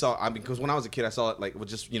boy. We just saw. I mean, because when I was a kid, I saw it like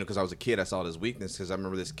just because I was a kid, I saw it as weakness. Because I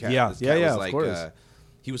remember this cat. Yeah. This cat Yeah, was yeah, of like, course.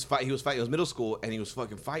 he was fighting. It was middle school, and he was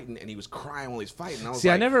fucking fighting, and he was crying while he's fighting. I was See,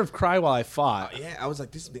 like, I never cry while I fought. Yeah, I was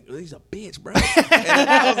like, he's a bitch, bro. And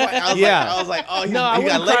I was like, oh, he I got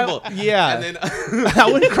wouldn't cry- labeled. Yeah. And then,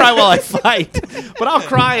 I wouldn't cry while I fight, but I'll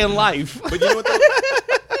cry in life. but you know what?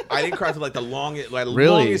 I didn't cry for like the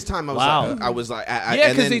longest time. Wow. I was like, Yeah, and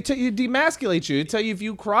because then- they you demasculate you. They tell you if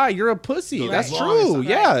you cry, you're a pussy. the That's longest true.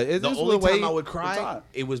 time- Yeah. It the is only way time I would it's cry, taught.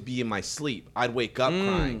 it was be in my sleep. I'd wake up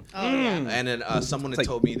crying. Oh, yeah. And then someone had like,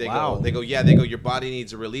 told me wow. they go your body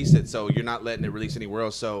needs to release it, so you're not letting it release anywhere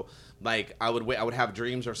else. So like I would have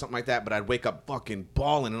dreams or something like that, but I'd wake up fucking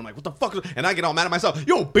bawling, and I'm like, what the fuck? And I get all mad at myself,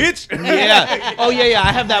 yo, bitch. Yeah. Oh yeah.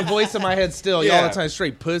 I have that voice in my head still. Yeah. All the time,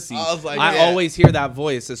 straight pussy. I was like, I yeah. always hear that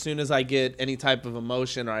voice as soon as I get any type of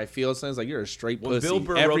emotion or I feel something. It's like you're a straight When pussy. Bill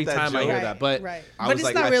Burr Every wrote that time I joke- hear Right, that, but right. I But was it's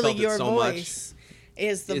like, not I really felt it your so much. voice.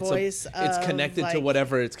 It's the it's voice. it's of, connected to like-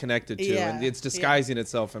 whatever it's connected to, Yeah. and it's disguising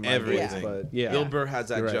itself in my Everything. voice. But yeah, Bill Burr has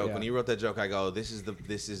that You're right, joke. yeah. When he wrote that joke, I go, this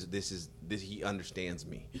he understands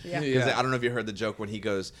me. Yeah. Because Yeah. I don't know if you heard the joke when he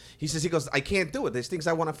goes, I can't do it. There's things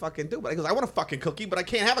I want to fucking do, but he goes, I want a fucking cookie, but I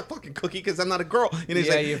can't have a fucking cookie because I'm not a girl. And he's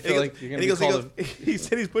Yeah, like, you and feel he like goes- you're and gonna he be goes, called he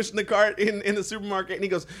said he's pushing the cart in the supermarket, and he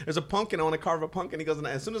goes, there's a pumpkin. I want to carve a pumpkin. He goes, and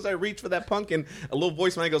as soon as I reach for that pumpkin, a little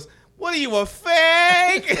voice man goes, what are you, a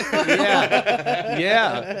fake? yeah,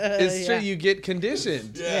 yeah. It's true. Yeah. You get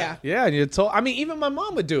conditioned. Yeah. Yeah, and you're told. I mean, even my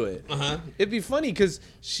mom would do it. Uh-huh. It'd be funny because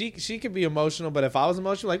she could be emotional, but if I was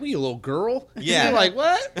emotional, like, what, you little girl? Yeah. You're like,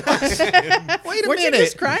 what? Wait a Weren't you minute.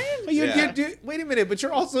 just crying? Wait a minute, but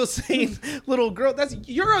you're also saying little girl.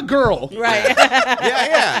 You're a girl. Right.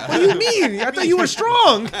 yeah. What do you mean? I thought you were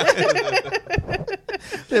strong.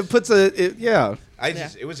 It puts yeah.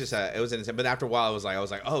 It was insane. But after a while, I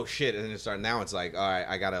was like, oh shit, and then it started. Now it's like, all right,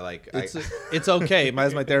 I gotta like. It's okay.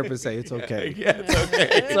 As my therapist say, it's okay. Yeah, it's okay.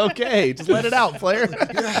 It's okay. Just let it out, player.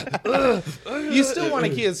 You still want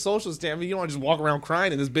to keep a social standpoint. You don't want to just walk around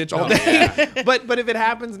crying in this bitch all day. Yeah. But if it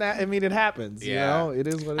happens now, I mean, it happens. Yeah. You know, it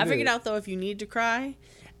is what it is. I figured out though, if you need to cry,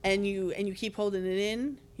 and you keep holding it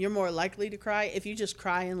in, you're more likely to cry. If you just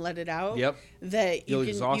cry and let it out, Yep. that You'll you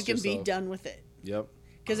exhaust can be yourself. done with it. Yep.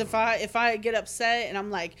 Because if I get upset and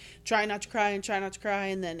I'm like try not to cry,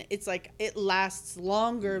 and then it's like it lasts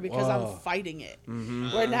longer because Whoa. I'm fighting it.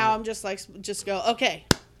 Mm-hmm. Where now I'm just go, okay,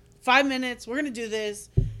 5 minutes, we're gonna do this,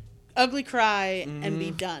 ugly cry and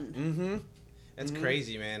be done. Mm-hmm. That's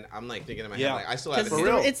crazy, man. I'm like thinking in my Yeah. head, like I still Because haven't.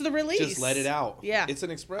 For real. it's the release. Just let it out. Yeah. It's an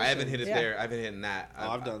expression. I haven't hit it Yeah. there. I haven't hit that. Oh,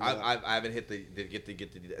 I've done that. I haven't hit the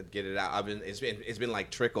get it out. It's been like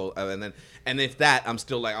trickle, and if that, I'm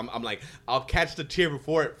still like I'm like I'll catch the tear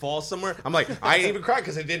before it falls somewhere. I'm like I ain't even cry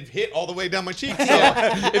because it didn't hit all the way down my cheek. So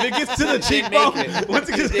if it gets to the cheekbone, once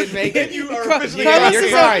it gets, didn't make it. you are Carlos officially Yeah, you're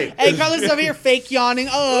is crying. Hey, Carlos is over here fake yawning.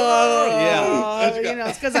 Oh, Yeah. you know,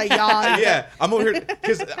 it's because I yawned. Yeah, I'm over here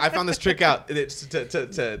because I found this trick out. It's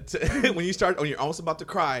to when you're almost about to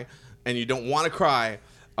cry and you don't want to cry.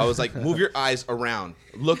 I was like, move your eyes around.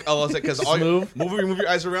 Look, I was like, because move your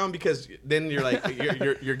eyes around because then you're like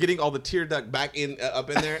you're getting all the tear duct back in up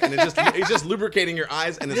in there, and it's just lubricating your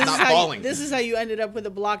eyes and it's not falling. This is how you ended up with a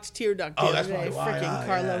blocked tear duct the Oh, other that's day. probably why. Freaking Yeah,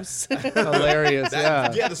 Carlos. Hilarious.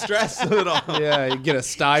 Yeah. The stress of it all. Yeah. You get a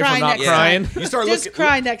sty Cry for not next crying. You start Just looking.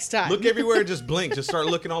 cry next time. Look everywhere, just blink. Just start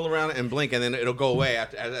looking all around and blink, and then it'll go away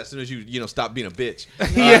as soon as you stop being a bitch.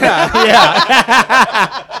 Yeah.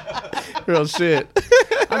 Yeah. Real shit.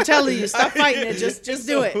 I'm telling you, stop fighting it. Just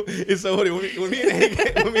do it. It's so funny. When me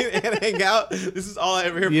and Anna hang out, this is all I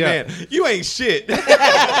ever hear from Yeah. man. You ain't shit.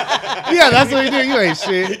 Yeah, that's what you do. You ain't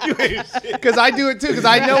shit. You ain't shit. Because I do it too. Because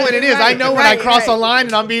I know what it is. I know when I cross a line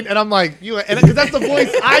and I'm like you. And because that's the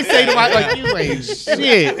voice I say to my like you ain't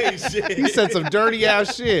shit. You said some dirty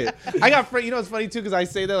ass shit. I got friends. You know what's funny too? Because I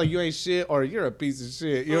say that like you ain't shit or you're a piece of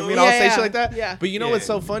shit. You know what I mean? I'll say shit like that. Yeah. But you know what's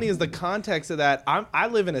so funny is the context of that. I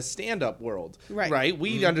live in a stand-up world. Right.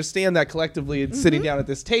 We understand that collectively sitting down at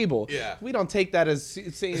this table. Yeah. We don't take that as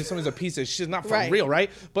saying someone's a piece of shit. Not for real, right?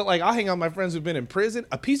 But like I'll hang out with my friends who've been in prison.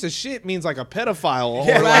 A piece of shit means like a pedophile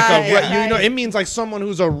or like a you know. It means like someone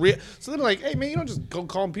who's a real. So they're like, hey man, you don't just go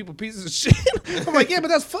calling people pieces of shit. I'm like, yeah, but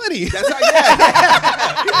that's funny. That's how,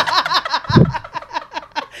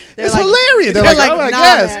 They're It's hilarious. They're like, oh,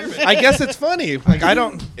 nah, I guess it's funny. Like I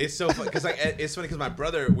don't. It's so funny because it's funny because my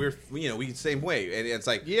brother, we same way, and it's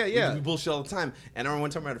like we bullshit all the time. And I remember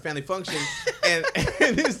one time we were at a family function, and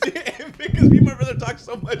because me and my brother talk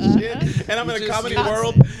so much shit, and I'm in a comedy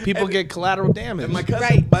world, People get collateral damage. and my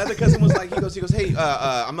cousin, my other cousin was like, he goes, hey,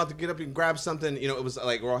 I'm about to get up and grab something. You know, it was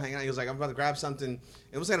like we're all hanging out. He was like, I'm about to grab something.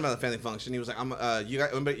 It was about the family function. He was like, you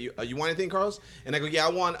want anything, Carlos? And I go, yeah, I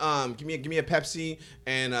want give me a Pepsi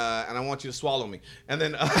and I want you to swallow me. And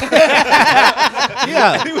then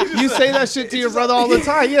yeah, you say that shit to your brother all the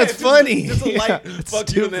time. Yeah, it's funny. Just a light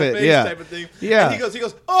fuck you in that face type of thing. Yeah. And he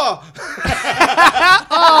goes, oh.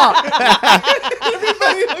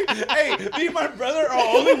 Everybody, hey, me and my brother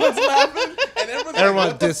are only ones laughing, and everyone's like,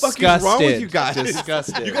 what the fuck is wrong with you guys?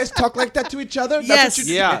 Disgusted. You guys talk like that to each other? Yes. That's what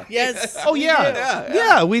you do? Yeah. Yes. Oh yeah.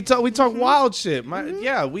 Yeah. We talk wild shit.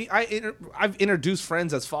 Mm-hmm. I've introduced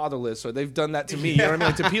friends as fatherless, or they've done that to me. You know what I mean?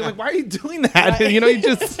 Like, to people like, why are you doing that? Right. You know,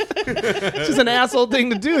 it's just an asshole thing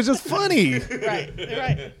to do. It's just funny.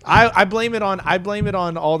 Right. I blame it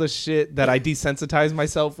on all the shit that I desensitized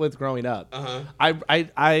myself with growing up.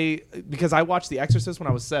 I because I watched The Exorcist when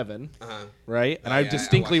I was 7. Right? And I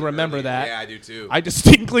distinctly remember that. Yeah, I do too. I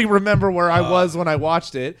distinctly remember where I was when I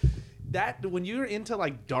watched it. That when you're into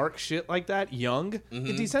like dark shit like that young,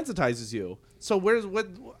 it desensitizes you. So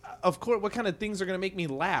what kind of things are gonna make me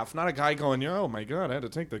laugh? Not a guy going, oh my god, I had to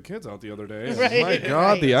take the kids out the other day. Right, my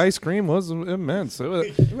god, the ice cream was immense.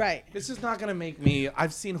 Right. It's just not gonna make me.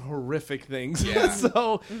 I've seen horrific things. Yeah.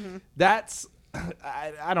 So that's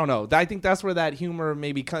I don't know. I think that's where that humor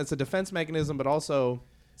maybe it's a defense mechanism, but also.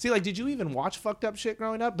 See, like, did you even watch fucked up shit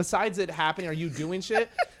growing up? Besides it happening, are you doing shit?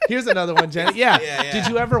 Here's another one, Jen. Yeah. Did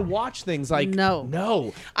you ever watch things like?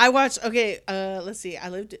 No. I watched. Okay, let's see. I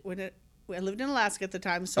lived in Alaska at the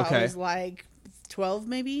time, so I was like 12,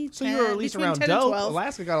 maybe. So 10, you were at least around dope.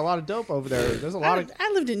 Alaska got a lot of dope over there. There's a lot of.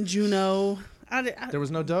 I lived in Juneau. There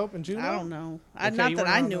was no dope in Juneau? I don't know. Okay, not that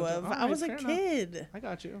I knew of. Right, I was a kid. Enough. I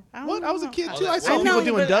got you. I was a kid too. I saw people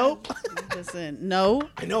doing dope. Listen, no.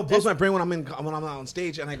 I know. It blows my brain when I'm on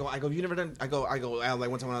stage and I go. You never done? I go. Like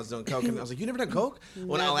one time when I was doing coke, and I was like, you never done coke?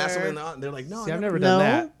 When I'll ask them, and they're like, no. See, I've never done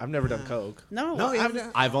that. I've never done coke. No.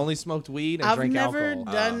 I've only smoked weed and drank alcohol. I've never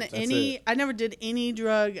done any. I never did any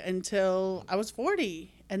drug until I was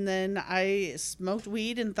 40. And then I smoked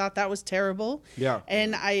weed and thought that was terrible. Yeah.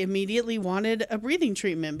 And I immediately wanted a breathing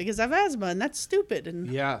treatment because I have asthma, and that's stupid. And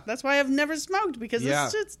that's why I've never smoked, because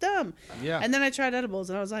this shit's dumb. Yeah. And then I tried edibles,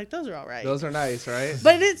 and I was like, those are all right. Those are nice, right?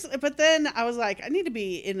 But then I was like, I need to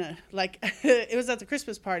be in a, like, it was at the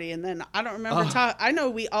Christmas party, and then I don't remember I know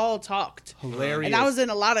we all talked. Hilarious. And I was in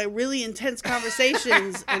a lot of really intense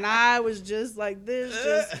conversations, and I was just like this,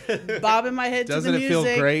 just bobbing my head to the music. Doesn't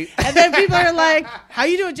it feel great? And then people are like, how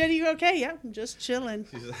you doing, Jenny? You okay? Yeah, I'm just chilling.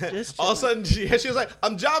 All of a sudden, she was like,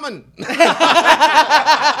 I'm jamming.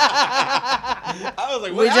 I was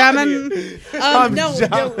like, what happened here? Did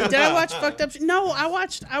I watch Fucked Up? No, I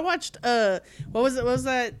watched. What was it? What was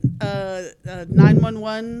that?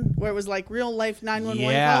 911, where it was like real life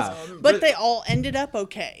 911 calls, but they all ended up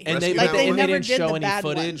okay. And they never did show any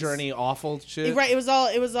footage or any awful shit. Right. It was all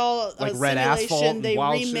like Red Asphalt. They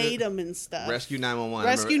wild remade shit. them and stuff. Rescue 911.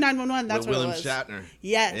 Rescue 911. That's what it was. William Shatner.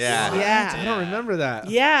 Yes. Yeah. I don't remember that.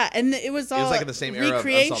 Yeah, and it was all. It was like in the same era of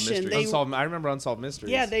Unsolved Mysteries. I remember Unsolved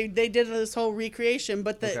Mysteries. Yeah, they did this whole recreation,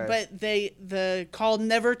 but the call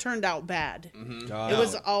never turned out bad. It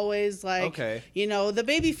was always like, the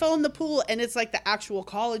baby fell in the pool, and it's like the actual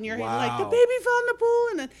call in your head, like the baby fell in the pool,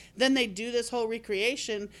 and then they do this whole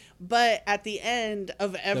recreation. But at the end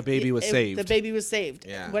of the baby was saved. The baby was saved.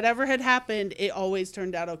 Yeah. Whatever had happened, it always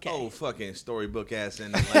turned out okay. Oh, fucking storybook ass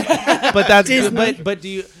and. But that's but do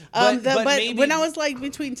you? But maybe, when I was like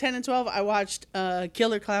between 10 and 12, I watched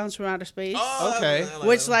Killer Clowns from Outer Space. Okay.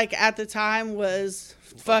 Which like at the time was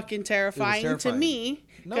fucking terrifying to me.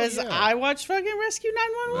 because I watched fucking Rescue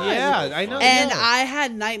 911. Yeah, I know. And I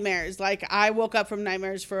had nightmares. Like, I woke up from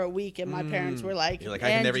nightmares for a week, and my parents were like, You're like, I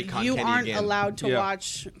can never eat cotton you candy aren't again." allowed to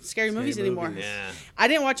watch scary movies anymore. Yeah. I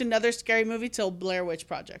didn't watch another scary movie till Blair Witch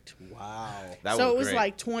Project. Wow. So it was great.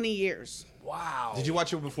 like 20 years. Wow. Did you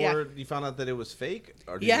watch it before you found out that it was fake?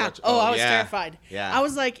 Or did you Yeah. watch- I was terrified. Yeah. I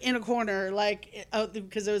was like in a corner, like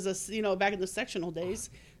because it was back in the sectional days.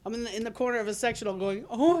 I'm in the corner of a sectional going,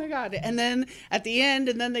 oh my god! And then at the end,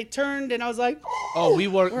 and then they turned, and I was like, Oh, me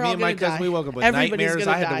all and my gonna cousin, die. we woke up with Everybody's nightmares.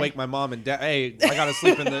 gonna I had die. to wake my mom and dad. Hey, I gotta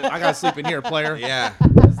sleep in here, player. Yeah.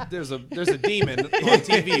 There's a demon on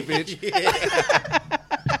TV, bitch.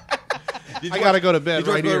 I gotta go to bed Did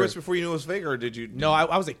you watch right Blair here. Witch before you knew it was fake, or did you? No,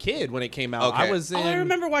 I was a kid when it came out. Okay. I was in oh, I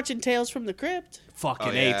remember watching Tales from the Crypt. fucking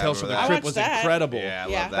Oh, yeah, I Tales from the remember that. Crypt I was watched that. incredible. Yeah, I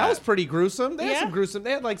Yeah. love that. That was pretty gruesome. They had Yeah. some gruesome.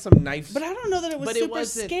 They had like some knife. But I don't know that it was But it super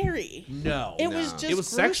wasn't- scary. No, It was just it was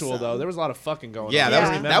sexual gruesome. though. There was a lot of fucking going Yeah, on. that Yeah. was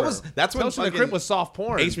I that remember. was that's when Tales from the fucking Crypt was soft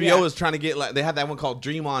porn. HBO Yeah. was trying to get like they had that one called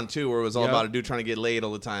Dream On too, where it was all Yep. about a dude trying to get laid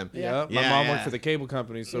all the time. Yeah. My Yeah, mom yeah. worked for the cable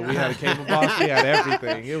company, so we had a cable box. We had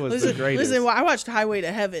everything. It was the greatest. Listen, I watched Highway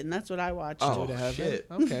to Heaven. That's what I watched. Oh To heaven. shit!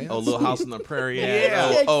 Okay. Oh, Little House on the Prairie.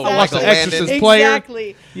 Yeah. Oh, I watched Michael The Landon. Exorcist. Player.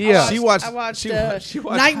 Exactly. Yeah. She watched- I watched she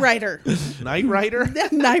watched- Knight Rider. Knight Rider.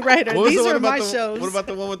 Knight Rider. What was These the one are about my the, shows. What about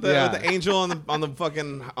the one with the, Yeah. with the angel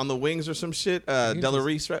on the wings or some shit? Della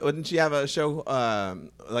Reese, right? Didn't she have a show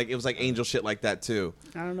like it was like angel shit like that too?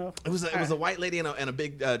 I don't know. It was a white lady and a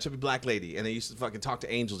big chubby black lady, and they used to fucking talk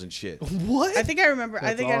to angels and shit. What? I think I remember. I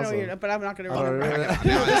That's think I know awesome. you're, but I'm not going to don't remember.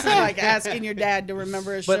 remember. This is like asking your dad to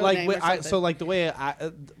remember a show But like, name or something. so like the way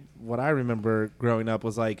what I remember growing up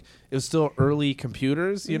was like it was still early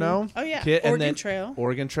computers, you know. Oh, yeah. And Oregon then Trail.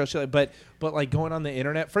 Oregon Trail, shit. But like going on the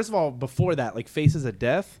internet. First of all, before that, like Faces of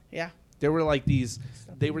Death. Yeah. There were like these.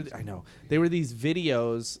 They were these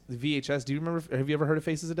videos, VHS. Do you remember? Have you ever heard of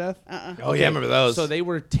Faces of Death? Oh yeah, I remember those. So they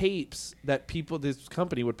were tapes that this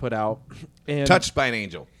company would put out. And Touched by an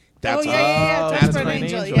angel. That's yeah. Oh, Touched that's by an an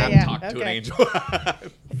angel. angel. Yeah, yeah. Talk to an Okay. angel.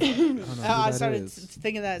 I that started is.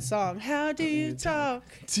 thinking that song. How do you talk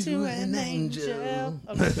to an angel?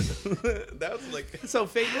 Okay. That was like So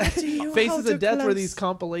you Faces hold of her Death were close? these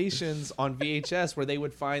compilations on VHS where they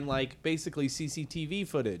would find like basically CCTV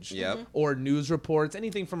footage, Yep. or news reports,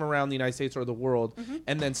 anything from around the United States or the world,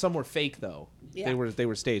 and then some were fake though. Yeah. They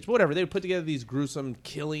were staged. But whatever. They would put together these gruesome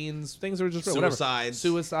killings, things that were just real, whatever.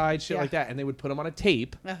 Suicide, shit Yeah. like that, and they would put them on a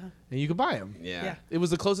tape, Uh-huh. and you could buy them. yeah. It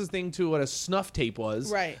was the closest thing to what a snuff tape was,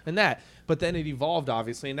 Right. And that, but then it evolved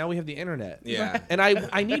obviously, and now we have the internet. Yeah. And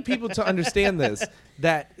I need people to understand this,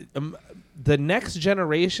 that the next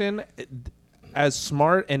generation, as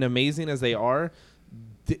smart and amazing as they are,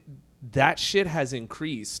 that shit has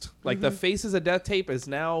increased. Like the Faces of Death tape is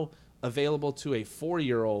now available to a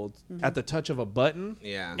 4-year-old at the touch of a button,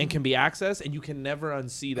 Yeah. and can be accessed, and you can never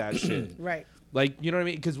unsee that shit. Right. Like, you know what I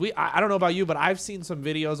mean? Because I don't know about you, but I've seen some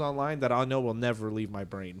videos online that I know will never leave my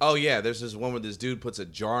brain. Oh yeah, there's this one where this dude puts a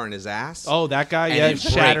jar in his ass. Oh, that guy, And yeah, it it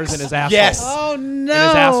shatters breaks. in his asshole. Yes. Oh no. And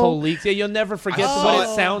his asshole leaks. Yeah, you'll never forget I what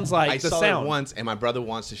saw it sounds like. I the saw sound. it once, and my brother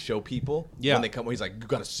wants to show people Yeah. when they come. He's like, "You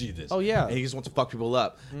gotta see this." Oh, yeah. and he just wants to fuck people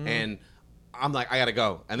up, and I'm like, I gotta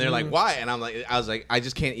go, and they're like, why? And I was like, I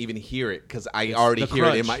just can't even hear it because I already the hear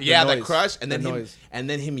it in crunch, my the the noise, crush, and the then noise.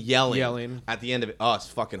 him yelling Yelling. at the end of it. Oh, it's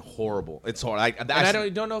fucking horrible. It's horrible. And I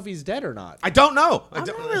don't know if he's dead or not. I don't know. I'm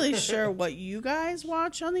not really sure what you guys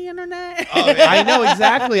watch on the internet. I know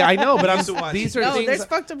exactly. I know, but I'm. used to watch These it. are No, things. there's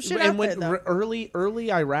fucked up shit and out when there, though.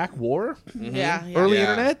 early Iraq War, Yeah. early Yeah.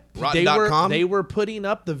 internet, Rotten.com? they were putting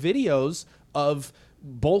up the videos of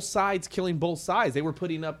both sides killing both sides. They were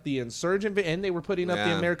putting up the insurgent and they were putting up the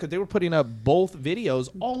Yeah. America. They were putting up both videos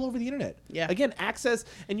all over the internet. Yeah. Again, access,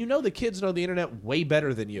 and you know the kids know the internet way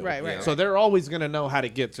better than you. Right, right, So right. they're always going to know how to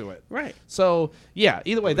get to it. Right. So yeah.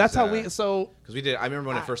 Either way, that's how we. uh, So Because we did. I remember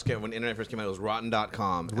when it first came. When the internet first came out, it was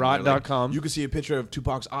Rotten.com. And Rotten.com. they're like, you can see a picture of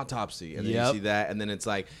Tupac's autopsy, and then Yep. you see that, and then it's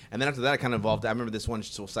like, and then after that, it kind of evolved. I remember this one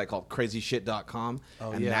site called CrazyShit.com,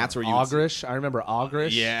 and that's where you would see- Ogrish. I remember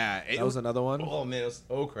Ogrish. Yeah, That was another one. Oh man, it was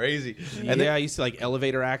so crazy. And And yeah, then I used to like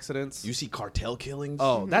elevator accidents. you see cartel killings.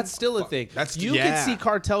 Oh, that's still a thing. You yeah. can see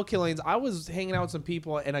cartel killings. I was hanging out with some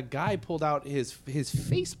people, and a guy pulled out his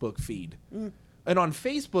Facebook feed, and on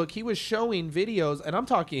Facebook he was showing videos, and I'm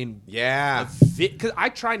talking yeah, because I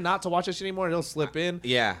try not to watch this shit anymore, and it'll slip in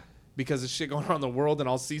yeah. because there's shit going on in the world, and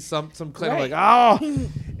I'll see some clip, I'm Right. like, oh,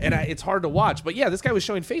 and it's hard to watch. But yeah, this guy was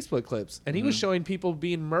showing Facebook clips, and he was showing people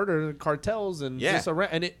being murdered, cartels, and Yeah. just around,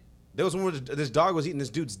 and it. There was one where this dog was eating this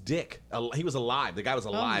dude's dick. He was alive. The guy was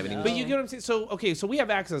alive, and he no. was. But you get what I'm saying? So, okay, so we have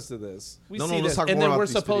access to this. We No, see let's this. talk And more then about we're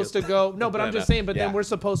these supposed videos. to go. No, but I'm No, just no. saying, but then Yeah. we're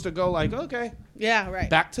supposed to go like, okay, Yeah, right.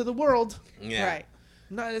 Back to the world. Yeah. Right.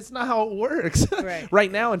 No, it's not how it works. Right.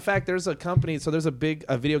 Right now, in fact, there's a company. So there's a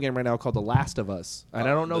video game right now called The Last of Us, and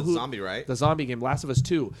I don't know the who zombie, right? The zombie game, Last of Us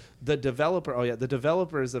 2. The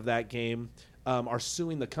developers of that game are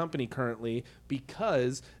suing the company currently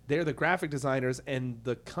because they're the graphic designers, and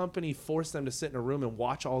the company forced them to sit in a room and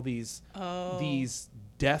watch all these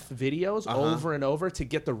death videos over and over to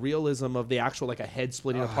get the realism of the actual, like a head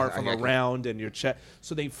splitting apart from around and your chest.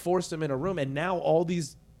 So they forced them in a room, and now all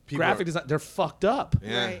these graphic design, they're fucked up.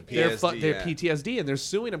 Yeah, Right. They're PTSD, and they're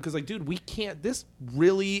suing them because, like, dude, we can't. This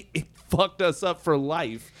really fucked us up for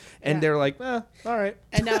life. And they're like, all right.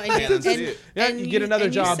 And now, you get another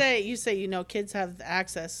job. You say, kids have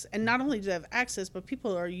access, and not only do they have access, but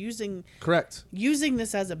people are using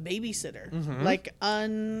this as a babysitter, like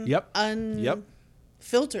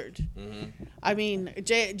filtered. I mean,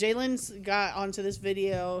 Jalen's got onto this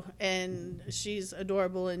video, and she's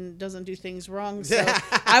adorable and doesn't do things wrong. So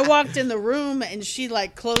I walked in the room, and she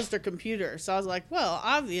like closed her computer. So I was like, well,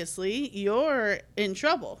 obviously you're in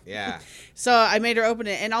trouble. Yeah. So I made her open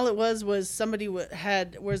it, and all it was somebody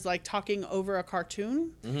was like talking over a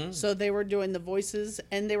cartoon. So they were doing the voices,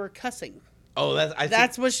 and they were cussing. Oh,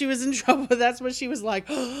 that's what she was in trouble with. That's what she was like,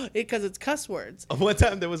 because it's cuss words. One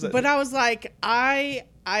time there was But I was like,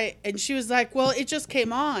 and she was like, well, it just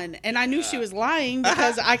came on. And I knew she was lying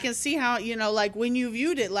because I can see how, like when you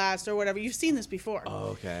viewed it last or whatever, you've seen this before. Oh,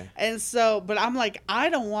 okay. And so, but I'm like, I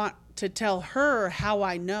don't want to tell her how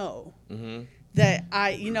I know. That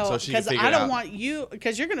because I don't want you,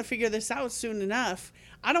 because you're going to figure this out soon enough.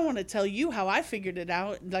 I don't want to tell you how I figured it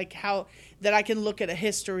out, like how that I can look at a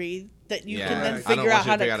history that you can then figure out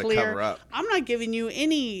how to clear. I'm not giving you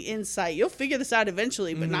any insight. You'll figure this out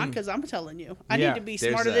eventually, but not because I'm telling you. I need to be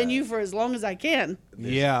smarter than you for as long as I can.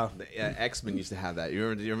 X-Men used to have that. You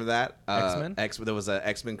remember that? X-Men? There was an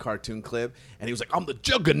X-Men cartoon clip, and he was like, I'm the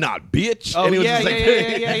Juggernaut, bitch. Oh, and he was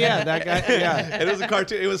yeah. That guy, And it was a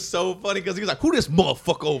cartoon. It was so funny because he was like, who this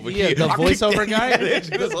motherfucker over here? The voiceover guy?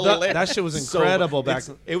 It was hilarious. That shit was incredible back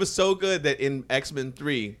then. It was so good that in X-Men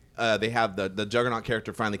 3, they have the Juggernaut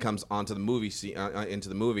character finally comes onto the movie into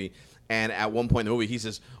the movie, and at one point in the movie he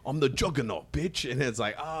says, I'm the Juggernaut, bitch, and it's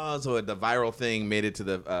like, so the viral thing made it to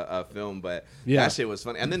the film, but that shit was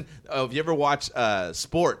funny. And then if you ever watch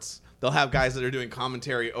sports, they'll have guys that are doing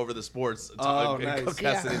commentary over the sports,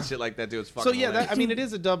 cussing and shit like that, dude. It's fucking it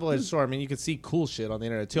is a double-edged sword. I mean, you can see cool shit on the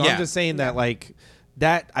internet too. I'm just saying that, like,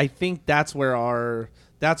 that I think that's where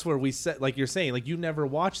we set, like you're saying, like you never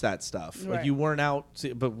watched that stuff. Right. Like you weren't out,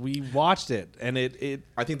 but we watched it, and it.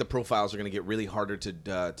 I think the profiles are going to get really harder to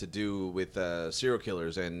do with serial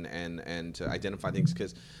killers and to identify things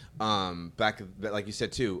because back, like you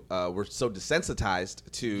said too, we're so desensitized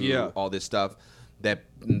to all this stuff that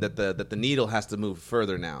the needle has to move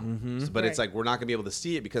further now. But it's like we're not going to be able to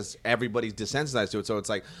see it because everybody's desensitized to it. So it's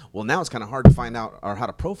like, well, now it's kind of hard to find out or how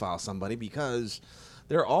to profile somebody because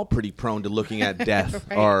they're all pretty prone to looking at death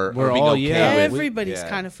or being okay. Everybody's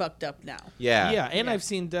kind of fucked up now. And I've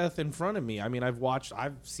seen death in front of me. I mean, I've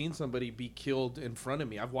seen somebody be killed in front of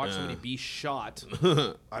me. I've watched somebody be shot.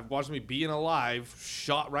 I've watched somebody being alive,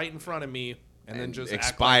 shot right in front of me, and then just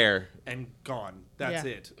expire and gone. That's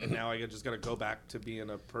it. And now I just got to go back to being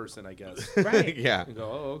a person, I guess. Right. And go,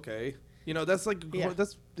 oh, okay. That's like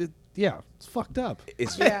it's fucked up.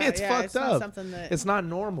 It's fucked up. Not something that it's not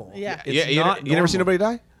normal. You never seen nobody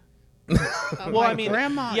die? Well, I mean,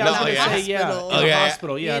 grandma. In the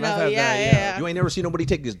hospital. You ain't never seen nobody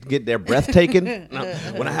get their breath taken.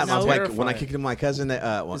 When I had when I kicked in my cousin,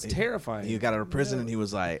 it's terrifying. He got out of prison, and he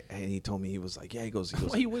was like, and he told me he was like, he goes,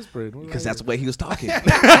 why he whispered? Because that's the way he was talking.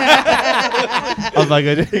 Oh my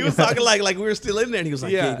god, he was talking like we were still in there, and he was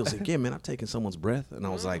like, he goes, man, I've taken someone's breath, and I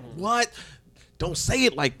was like, what? Don't say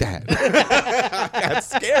it like that. I got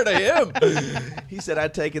scared of him. He said,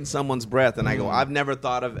 I'd taken someone's breath. And I go, I never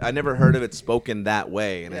heard of it spoken that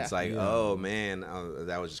way. And it's like, oh, man,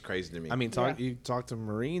 that was just crazy to me. I mean, you talk to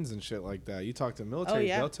Marines and shit like that. You talk to military,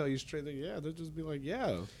 they'll tell you straight that, they'll just be like,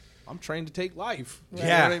 I'm trained to take life. Right. You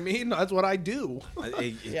know what I mean? That's what I do. Well,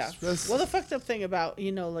 the fucked up thing about,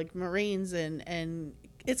 like Marines and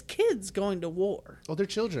it's kids going to war. Oh, they're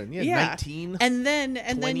children. 19. And then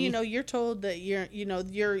you're told that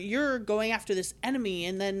you're going after this enemy,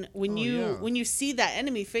 and then when you see that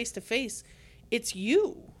enemy face to face, it's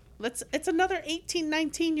you. It's another 18,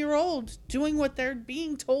 19-year-old doing what they're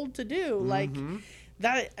being told to do. Like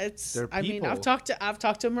that I mean, I've talked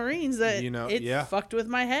to Marines that fucked with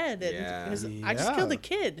my head. I just killed a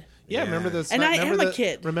kid. Remember the and I am a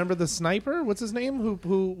kid. Remember the sniper? What's his name?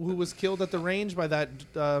 Who was killed at the range by that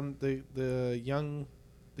the young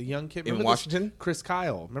The young kid. In Remember Washington? Chris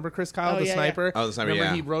Kyle. Remember Chris Kyle, Oh, the yeah, sniper? yeah. Oh, the sniper, Remember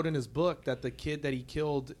yeah. he wrote in his book that the kid that he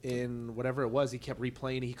killed in whatever it was, he kept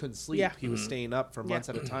replaying. He couldn't sleep. Yeah. He was staying up for months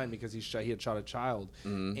Yeah. at a time because he had shot a child.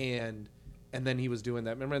 And then he was doing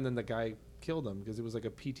that. Remember? And then the guy killed him because it was like a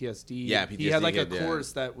PTSD. Yeah, He had like a PTSD, yeah.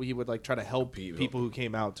 course that he would like try to help people who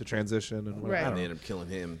came out to transition and whatever. Right. I And don't they know. ended up killing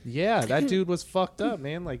him. Yeah, that dude was fucked up,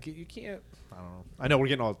 man. Like you can't. I don't know. I know we're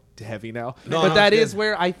getting all heavy now, No, but no, that it's is good.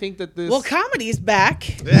 where I think that this. Well, comedy's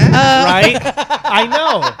back. right? I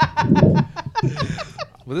know.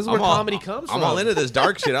 Well, this is where comedy comes from. I'm all into this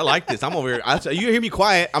dark shit. I like this. I'm over here. You hear me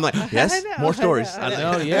quiet. I'm like, yes, I know, more stories. I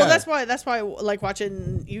know, yeah. Well, that's why I like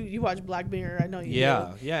watching you watch Black Mirror. I know you.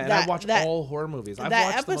 Yeah, do. yeah, and I watch all horror movies. I've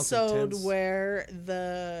that watched the most episode intense- where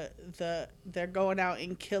they're going out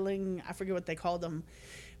and killing, I forget what they called them,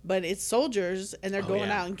 but it's soldiers and they're going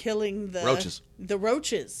yeah. out and killing the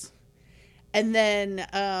Roaches. And then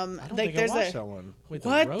I don't like think there's I watched a that one. Wait,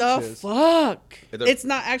 what the roaches? fuck? The- It's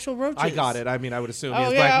not actual roaches. I got it. I mean, I would assume Oh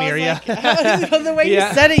it's yeah, Black Mirror. yeah. The way Yeah.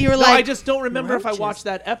 you said it, you were No, like, I just don't remember if I roaches. watched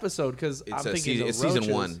that episode because I'm It's, thinking season, of it's season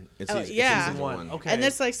roaches. one. It's Oh, season, yeah. season one. Okay. And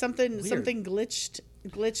that's like something Weird.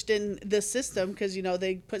 glitched in the system because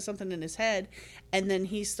they put something in his head, and then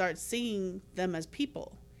he starts seeing them as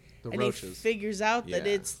people, The and roaches. he figures out that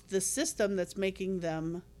Yeah. it's the system that's making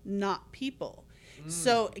them not people. Mm.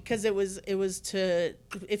 So because it was to,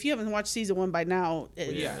 if you haven't watched season 1 by now,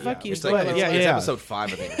 fuck you, It's spoiler like, Yeah, alert. it's yeah. episode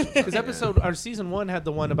 5, I think. Because our season 1 had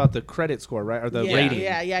the one about the credit score, right, or the Yeah, rating.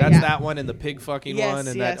 yeah, That's yeah. that one and the pig fucking Yes, one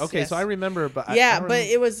and yes, that. Okay, yes. so I remember, but I Yeah, don't but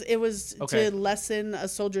remember- it was Okay. to lessen a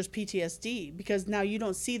soldier's PTSD because now you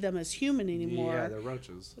don't see them as human anymore. Yeah, they're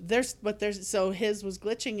roaches. So his was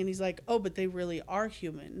glitching and he's like, oh, but they really are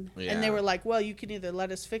human. And they Yeah. were like, well, you can either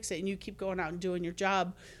let us fix it and you keep going out and doing your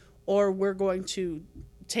job, or we're going to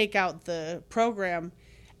take out the program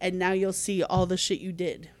and now you'll see all the shit you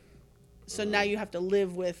did. So now you have to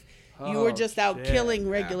live with, you were Oh, just out shit. killing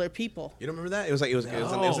regular people. You don't remember that? It was in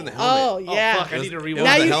the helmet. Oh, yeah. Fuck, I need to It rewatch was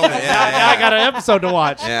Now the you- helmet. Now Yeah, I got an episode to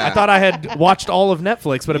watch. Yeah. I thought I had watched all of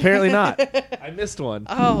Netflix, but apparently not. I missed one.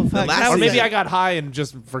 Oh, fuck. last that Or was maybe a- I got high and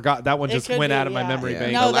just forgot. That one It just could went be, out of my yeah. memory Yeah.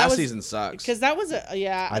 bank. No, the that last was- season sucks. Because that was I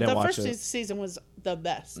didn't the watch first it. season was the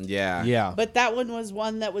best. Yeah. Yeah. But that one was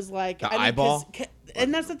one that was like The eyeball?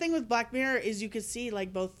 and that's the thing with Black Mirror is you could see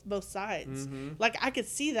like both sides. Mm-hmm. Like I could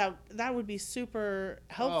see that would be super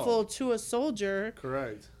helpful to a soldier,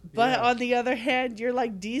 Correct. but on the other hand, you're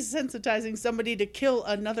like desensitizing somebody to kill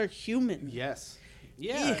another human. Yes.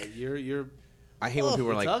 Yeah. Eek. You're. I hate when people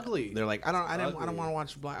are it's like, ugly. they're like, I don't Ugly. want to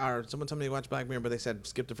watch Black. Or someone told me to watch Black Mirror, but they said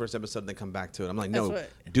skip the first episode and then come back to it. I'm like, no,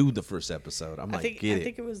 That's do the first episode. I'm I like, think get I it.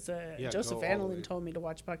 think it was Yeah, Joseph go all the way. Annelin told me to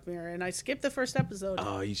watch Black Mirror, and I skipped the first episode.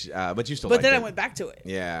 Oh, you should, but you still. but liked then I it. went back to it.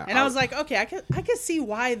 Yeah, And I was like, okay, I can see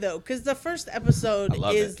why though, because the first episode I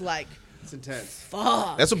love is it. like, It's intense.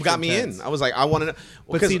 fuck. that's what got me intense. in. I was like, I wanted to.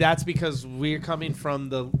 But see, that's because we're coming from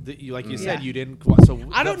the you, like you said, Yeah. you didn't. So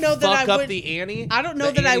I don't know that I fuck up would- the ante. I don't know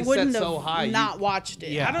the that I ante set wouldn't have so high, not watched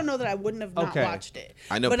it. Yeah. I don't know that I wouldn't have not Okay. watched it.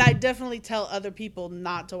 I know but pe- I definitely tell other people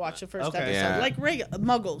not to watch the first Okay. episode. Yeah. Like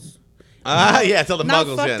Muggles. yeah, tell the Not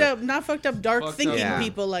muggles. fucked Yeah. up, not fucked up, dark Fucked thinking up. Yeah.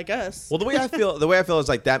 people like us. Well, the way I feel is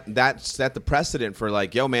like that set the precedent for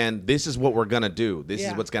like, yo, man, this is what we're gonna do. This is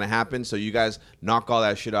Yeah. what's gonna happen. So you guys knock all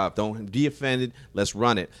that shit off. Don't be offended. Let's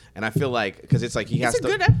run it. And I feel like because it's like he has It's a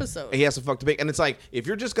to. good episode. He has to fuck the pig, and it's like if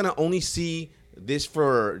you're just gonna only see this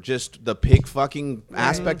for just the pig fucking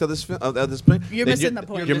aspect of this of this thing, You're then missing the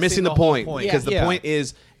point. You're missing the whole point point. because the Yeah. point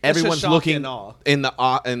is It's just everyone's shock looking and awe. in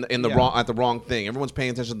the Yeah. wrong at the wrong thing. Everyone's paying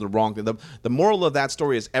attention to the wrong thing. The moral of that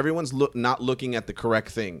story is everyone's not looking at the correct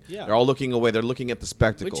thing. Yeah. They're all looking away. They're looking at the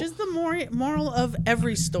spectacle. Which is the moral of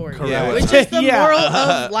every story. Correct. Which is the Yeah. moral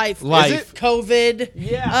of life. Life. Is it? COVID.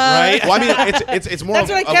 Yeah. Right? well, I mean, it's more. That's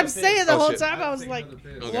of, what I kept saying the oh, whole shit. time. I was like,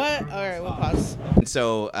 what? All right, we'll pause. And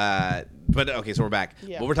so, but okay, so we're back.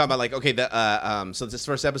 Yeah. But we're talking about like, okay, so this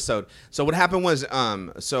first episode. So what happened was,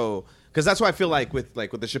 because that's why I feel like with the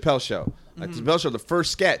Chappelle Show, like the Chappelle Show, the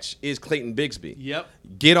first sketch is Clayton Bigsby. Yep.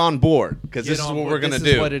 Get on board because Get this is on what board. we're gonna This do.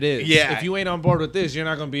 is what it is. Yeah. If you ain't on board with this, you're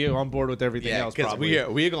not gonna be on board with everything yeah, else. because Probably.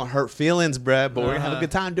 we're gonna hurt feelings, bruh, but we're gonna have a Uh-huh.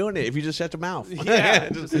 good time doing it if you just shut your mouth. Yeah.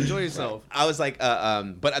 Just enjoy yourself. I was like,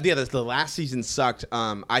 but yeah, the last season sucked.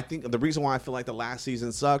 I think the reason why I feel like the last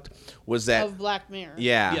season sucked was that Of Black Mirror.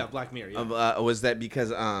 yeah, Yeah, Black Mirror. Yeah. was that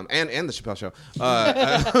because and the Chappelle Show.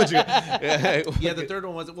 Yeah, the third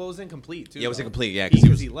one was incomplete too. Yeah, it was though. incomplete. Yeah, 'cause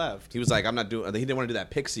because he left. He was like, I'm not doing. He didn't want to do that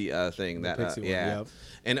Pixie thing. That Pixie one, yeah. yep.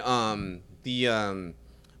 And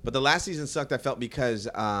but the last season sucked. I felt because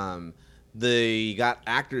they got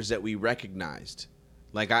actors that we recognized.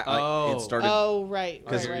 Like it started. Oh, right.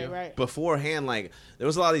 Right. Beforehand, like there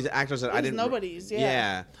was a lot of these actors that I didn't. Nobodies.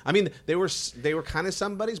 Yeah. I mean, they were kind of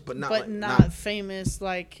somebodies, but not famous,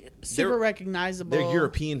 like super recognizable. They're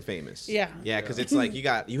European famous. Yeah. Yeah, because it's like you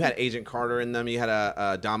had Agent Carter in them. You had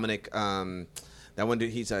a Dominic. That one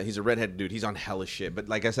dude, he's a redheaded dude. He's on hella shit. But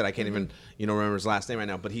like I said, I can't even remember his last name right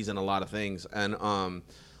now. But he's in a lot of things. And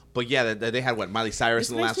but yeah, they had Miley Cyrus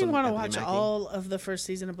in the last one. This makes me want to watch all of the first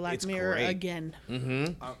season of Black Mirror again.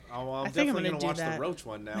 Mm-hmm. I think I'm gonna watch that. the Roach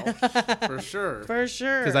one now for sure. For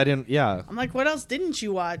sure. Because I didn't. Yeah. I'm like, what else didn't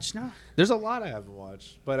you watch? No. There's a lot I haven't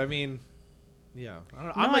watched, but I mean. Yeah, I don't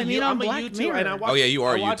know. I'm a YouTuber, Mirror. and I watch. Oh yeah, you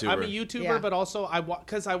are a YouTuber. I'm a YouTuber, but also I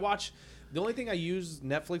watch. The only thing I use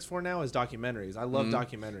Netflix for now is documentaries. I love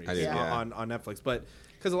documentaries on Netflix, but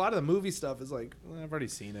because a lot of the movie stuff is like I've already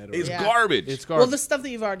seen it. It's garbage. It's garbage. Well, the stuff that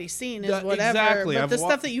you've already seen is whatever. Exactly. But the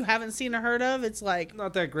stuff that you haven't seen or heard of, it's like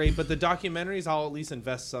not that great. But the documentaries, I'll at least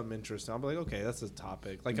invest some interest in. I'll be like, okay, that's a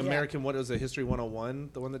topic. Like American, what was it, History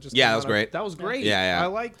 101, the one that just that was great. That was great. Yeah. I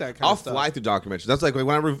like that kind of stuff. I'll fly through documentaries. That's like when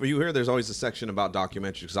I review here. There's always a section about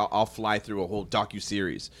documentaries because I'll fly through a whole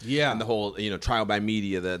docu-series. Yeah. And the whole trial by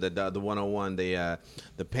media, the 101, the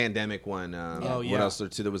pandemic one. What else?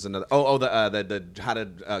 There was another. The how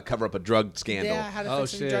to cover up a drug scandal. Yeah, how to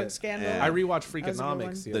fix a drug scandal. Yeah. I rewatched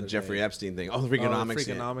Freakonomics. The Jeffrey Epstein thing. Oh, the Freakonomics.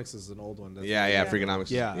 Freakonomics is an old one.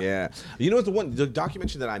 Freakonomics. Yeah. You know what? The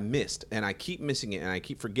documentary that I missed, and I keep missing it, and I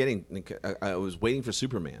keep forgetting. I was waiting for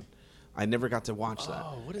Superman. I never got to watch that.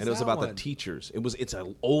 What is and it was that about one? the teachers. It's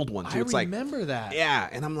an old one too. I remember that. Yeah,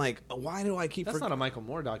 and I'm like, why do I keep? That's not a Michael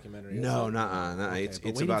Moore documentary. No, okay,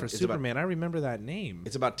 it's about Superman. I remember that name.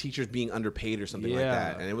 It's about teachers being underpaid or something like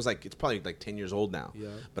that, and it was like it's probably like 10 years old now. Yeah.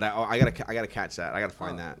 But I gotta catch that. I gotta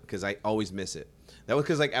find that because I always miss it. That was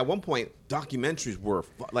because like at one point documentaries were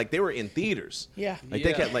like they were in theaters. Yeah. Like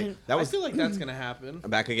they kept like that was. I feel like that's gonna happen.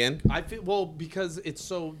 Back again. I feel because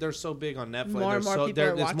they're so big on Netflix. More and more people are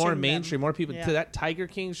it's more watching mainstream. them. More people. Yeah. To that Tiger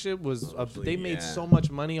King shit was they made so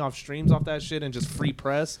much money off streams off that shit and just free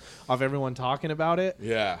press off everyone talking about it.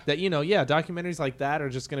 Yeah. That documentaries like that are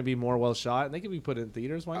just gonna be more well shot and they can be put in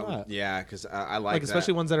theaters. Why not? Yeah, because I like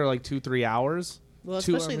especially ones that are like 2-3 hours. Well,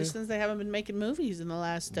 especially since they haven't been making movies in the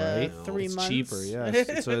last 3 it's months. Cheaper,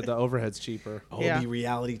 yes. So the overhead's cheaper. It'll be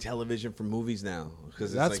reality television for movies now.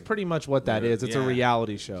 Because that's like, pretty much what that is. It's a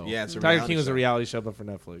reality show. Yeah, it's a Tiger King was a reality show, but for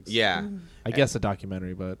Netflix. Yeah. I guess a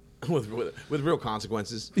documentary, but with real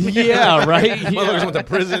consequences. Yeah, right. Motherfuckers went to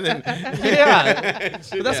prison and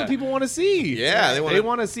but that's what people want to see. Yeah, they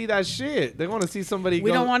want to see that shit. They want to see somebody.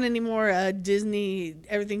 We don't want any more Disney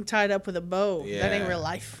everything tied up with a bow. Yeah. That ain't real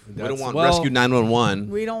life. We don't want Rescue 911.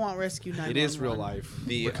 We don't want Rescue 911. It is real life.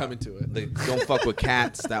 We're coming to it. The Don't Fuck with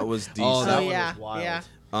Cats. That was decent. Oh, that one yeah, was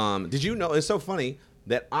wild. Did you know? It's so funny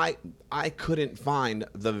that I couldn't find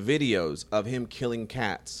the videos of him killing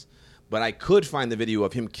cats. But I could find the video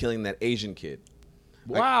of him killing that Asian kid.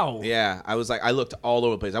 Wow. Yeah, I was like, I looked all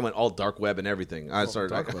over the place. I went all dark web and everything. I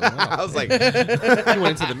started. I was like, you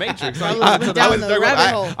went into the Matrix.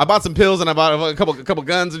 I bought some pills and I bought a couple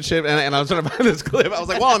guns and shit. And I was trying to find this clip. I was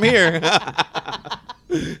like, while I'm here,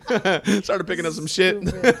 started picking up some shit.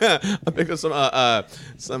 I picked up some.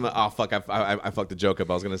 Oh fuck! I fucked the joke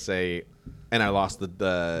up. I was gonna say. And I lost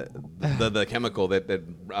the chemical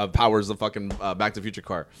that powers the fucking Back to the Future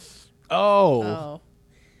car. Oh.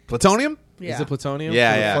 Plutonium? Yeah. Is it plutonium?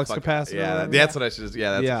 Yeah. Flux capacitor? Yeah, that's what I should.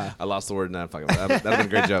 I lost the word in that. Fucking. That'd been a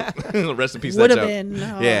great joke. Rest in peace. Would that have joke. been.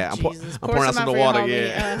 Oh, yeah, I'm pouring out some of the water.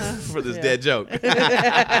 Yeah, for this dead joke.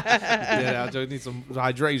 Yeah, I need some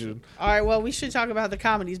hydration. All right. Well, we should talk about the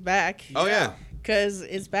comedies back. Oh yeah. Because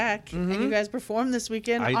it's back, and you guys performed this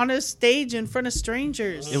weekend on a stage in front of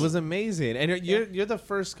strangers. It was amazing, and you're the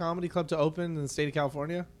first comedy club to open in the state of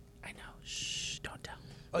California. I know. Shh, don't tell.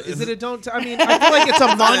 Is it a don't? I mean, I feel like it's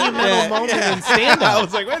a monumental moment in stand-up. I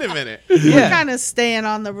was like, wait a minute. We're kind of staying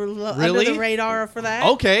on the under the radar for that.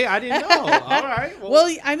 Okay, I didn't know. All right. Well,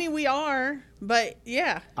 I mean, we are. But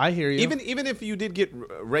yeah, I hear you. Even if you did get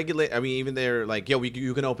regulate, I mean, even they're like, yo,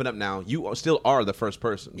 you can open up now. You still are the first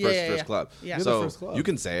person, first club. Yeah. You're so the first club. you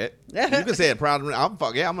can say it. You can say it proud. I'm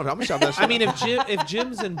gonna shove that shit. I mean, if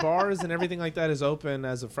gyms and bars and everything like that is open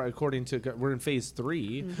as of according to we're in phase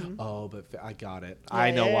 3. Mm-hmm. Oh, but I got it.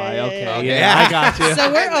 I know why. Okay, I got you.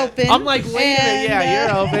 So we're open. I'm like, wait a minute. Yeah,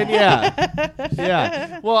 you're open. Yeah,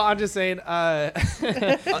 yeah. Well, I'm just saying,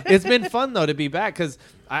 it's been fun though to be back because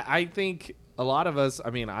I think. A lot of us,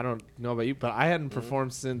 I mean, I don't know about you, but I hadn't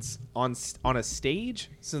performed since on a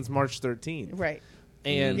stage since March 13th. Right.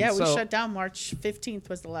 And yeah, we shut down March 15th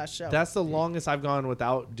was the last show. That's the longest I've gone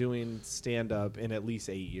without doing stand-up in at least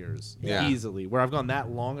 8 years. Yeah. Easily. Where I've gone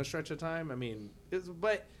that long a stretch of time, I mean,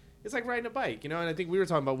 but it's like riding a bike, you know. And I think we were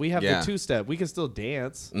talking about we have Yeah. the 2-step. We can still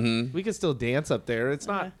dance. Mhm. We can still dance up there. It's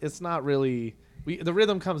not really. The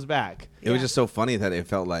rhythm comes back. It was just so funny that it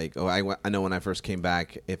felt like I know when I first came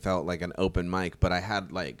back, it felt like an open mic, but I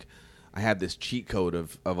had this cheat code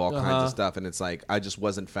of all kinds of stuff, and it's like I just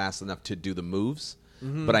wasn't fast enough to do the moves.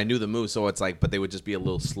 But I knew the moves, so it's like, but they would just be a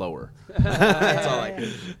little slower. That's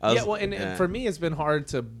all And for me, it's been hard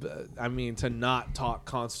to not talk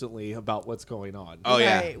constantly about what's going on. Oh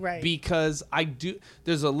yeah, right. Because I do.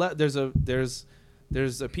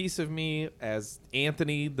 There's a piece of me as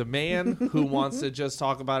Anthony, the man, who wants to just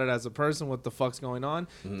talk about it as a person. What the fuck's going on?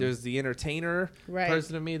 There's the entertainer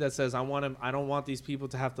person of me that says I don't want these people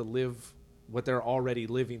to have to live what they're already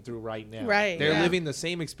living through right now. Right. They're living the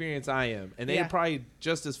same experience I am, and they're Yeah. probably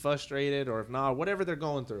just as frustrated, or if not, whatever they're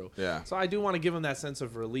going through. Yeah. So I do want to give them that sense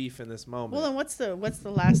of relief in this moment. Well, and what's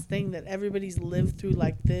the last thing that everybody's lived through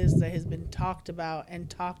like this that has been talked about and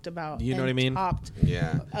talked about? You know what I mean? Talked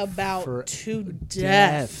yeah. about For to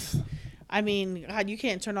death. I mean, God, you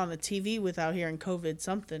can't turn on the TV without hearing COVID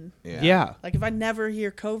something. Yeah. Like if I never hear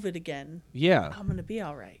COVID again, Yeah. I'm gonna be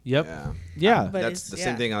all right. Yep. Yeah. Yeah. But That's the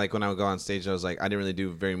same thing. Like when I would go on stage, I was like, I didn't really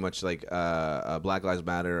do very much like Black Lives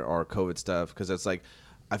Matter or COVID stuff because it's like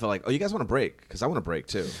I felt like, oh, you guys want to break because I want to break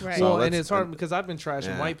too. Right. So Well, and let's- it's hard because I've been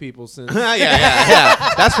trashing white people since.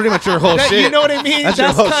 yeah. That's pretty much your whole shit. You know what I mean? That's your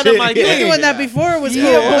That's whole kind of shit. my Yeah. You were thing. doing that before it was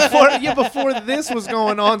cool. Before this was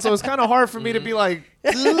going on, so it's kind of hard for me to be like,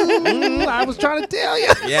 I was trying to tell you.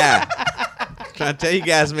 Yeah. Trying to tell you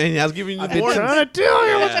guys, man. I was giving you I've been warnings. trying to tell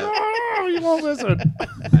you what's Yeah. going on. You won't listen.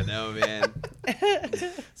 I know, man.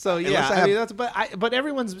 So Unless yeah, I I have- mean but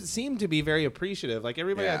everyone's seemed to be very appreciative. Like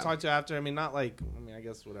everybody I Yeah. talked to after, I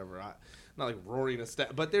guess whatever. Not like roaring a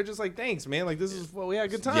step, but they're just like, thanks, man. Like this is what we had a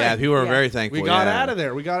good time. Yeah, people were Yeah. very thankful. We got yeah. out of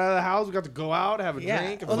there. We got out of the house. We got to go out, have a Yeah.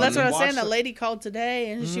 drink. Well, that's what I was saying. watch A lady called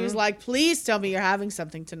today, and she was like, "Please tell me you're having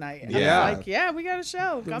something tonight." And Yeah. I was like, "Yeah, we got a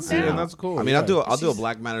show. Come Yeah, down." that's cool. I mean, Yeah. I'll do a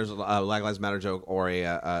Black Lives Matter joke or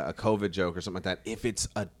a COVID joke or something like that if it's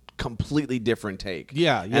a completely different take.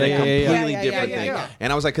 Yeah, and yeah, a yeah, completely yeah. different Yeah, thing. yeah.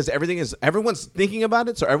 And I was like, because everyone's thinking about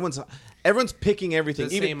it, so everyone's picking everything.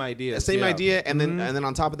 The same ideas, Same yeah. idea, and then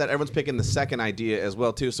on top of that, everyone's picking the second idea as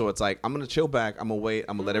well too. So it's like I'm gonna chill back, I'm gonna wait,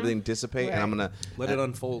 I'm gonna let everything dissipate, and I'm gonna Let it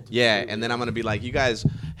unfold. Yeah, and then I'm gonna be like, you guys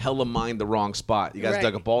hella mined the wrong spot. You guys Right.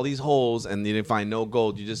 dug up all these holes and you didn't find no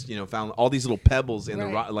gold. You just found all these little pebbles in the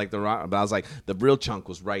Right. rock, like the rock. But I was like, the real chunk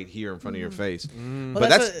was right here in front of your face. Well, But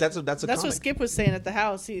that's a that's comic. what Skip was saying at the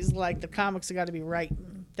house. He's like, the comics have got to be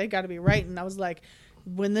writing. They got to be writing. I was like,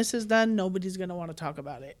 when this is done, nobody's gonna want to talk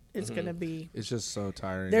about it. It's gonna be. It's just so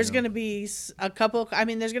tiring. There's you know? gonna be a couple. I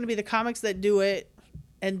mean, there's gonna be the comics that do it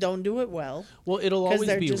and don't do it well. Well, it'll 'Cause always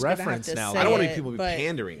they're be just gonna have referenced to now. say I don't want it, people to be but-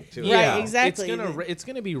 pandering to. Right, exactly. It's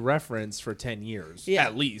gonna be referenced for 10 years Yeah.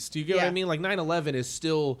 at least. You get what I Yeah. mean? Like 9/11 is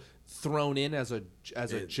still thrown in as a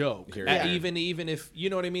joke. Here, yeah. Even if you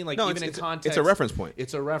know what I mean, like No, even in context, it's a reference point.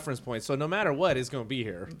 It's a reference point. So no matter what, it's gonna be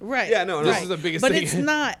here. Right. Yeah, no, This right. is the biggest but thing. it's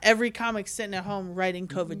not every comic sitting at home writing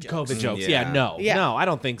COVID jokes. COVID jokes. Yeah. Yeah, Yeah. no, I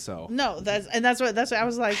don't think so. No, that's what I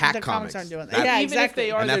was like. Hack the comics comics. aren't doing that. That- Yeah, Even exactly. if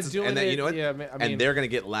they are, And they're that's doing and then, it. you know what? Yeah, I mean, and they're gonna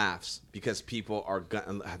get laughs because people are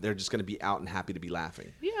they're just gonna be out and happy to be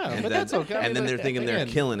laughing. yeah, And but then- that's okay. and then they're thinking they're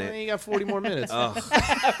killing it. You got 40 more minutes.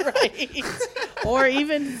 right. Or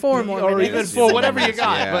even 4 more or minutes. even 4, whatever you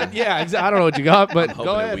got. Yeah. But yeah, I don't know what you got, but hoping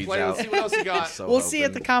go it ahead, weeds play. out. Let's see what else you got. So We'll see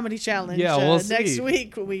at the hoping. comedy challenge. Yeah, we'll next see.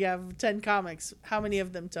 week we have 10 comics. How many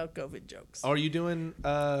of them tell COVID jokes? Are you doing?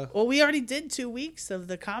 Well, we already did 2 weeks of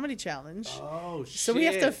the comedy challenge. Oh shit! So we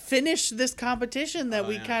have to finish this competition that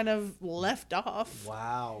we yeah. kind of left off.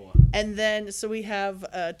 Wow. And then, so we have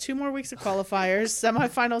 2 more weeks of qualifiers,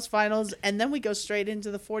 semifinals, finals, and then we go straight into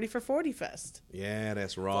the 40 for 40 Fest. Yeah,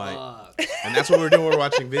 that's right. And that's what we're doing. We're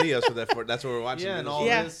watching videos for that. That's what we're watching. Yeah, and videos all for.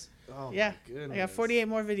 Yeah. this. Oh, Yeah, my goodness. I got 48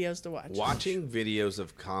 more videos to watch. Watching videos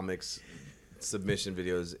of comics submission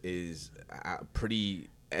videos is pretty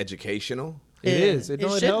educational. It is. It, It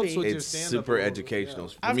no, it should helps be. with your It's stand-up super a little bit, educational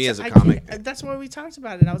yeah. for me as a I comic. can't- That's why we talked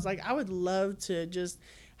about it. I was like, I would love to just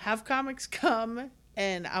have comics come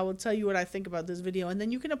and I will tell you what I think about this video, and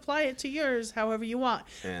then you can apply it to yours however you want.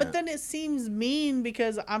 Yeah. But then it seems mean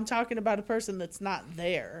because I'm talking about a person that's not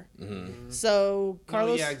there. Mm-hmm. So No,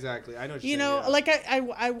 Carlos, yeah, exactly. I know what you you're know, saying, yeah.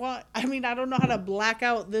 like I want. I mean, I don't know how to black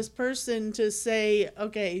out this person to say,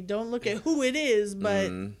 okay, don't look at who it is, but.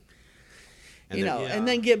 Mhm. you know, Yeah. and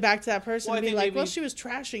then get back to that person Well, I and be think like, maybe- well, she was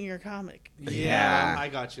trashing your comic. Yeah. I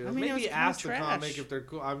got you. I mean, it was Maybe kinda ask the trash. comic if they're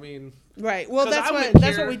cool. I mean, Right. Well, 'Cause that's I what wouldn't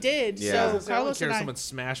that's care. what we did. Yeah. So I wouldn't Carlos care and if I, someone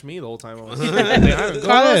smashed me the whole time. I was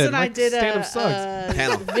Carlos and I did stand-up sucks.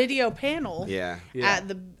 Panel. video panel Yeah. at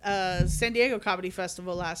the San Diego Comedy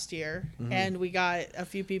Festival last year, and we got a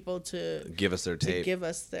few people to Give us their tape. give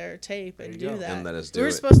us their tape and you do go. that. And let us we do were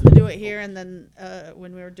it. supposed to do it here, and then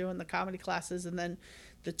when we were doing the comedy classes, and then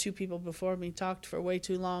the two people before me talked for way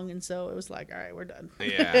too long, and so it was like, all right, we're done.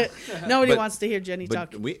 Yeah. Nobody But- wants to hear Jenny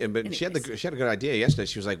talk. But she had a good idea yesterday.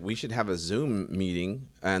 She was like, we should have a Zoom meeting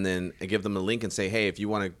and then give them a link and say, hey, if you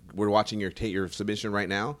want to, we're watching your submission right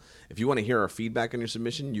now. If you want to hear our feedback on your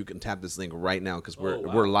submission, you can tap this link right now because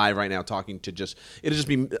we're live right now talking to it'll just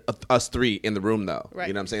be us three in the room though. Right.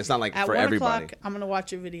 You know what I'm saying? It's not like At for 1 everybody. o'clock, I'm gonna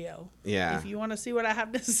watch your video. Yeah. If you want to see what I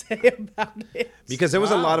have to say about it. Because there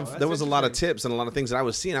was Wow, a lot that's of interesting. tips and a lot of things that I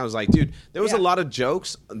was seeing. I was like, dude, there was a Yeah. lot of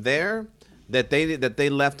jokes there that they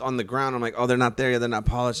left on the ground. I'm like, oh, they're not there yet. They're not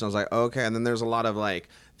polished. And I was like, okay. And then there's a lot of like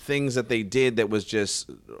things that they did that was just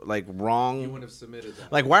like wrong. You wouldn't have submitted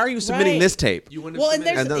that. Like, why are you submitting Right. this tape? You wouldn't have Well, and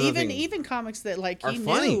submitted there's Another even thing. even comics that like Are he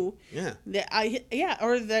funny. knew Yeah. that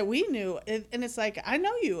or that we knew, and it's like I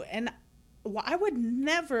know you, and I would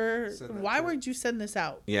never. Send that Why tape. would you send this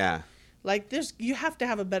out? Yeah. Like you have to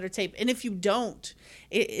have a better tape, and if you don't,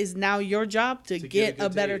 it is now your job to get get a good a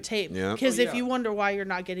better tape. tape. Yeah. Because Oh, if yeah. you wonder why you're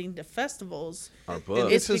not getting to festivals, Our And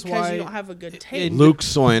book. it's This is because why you don't have a good tape. Luke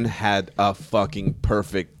Soin had a fucking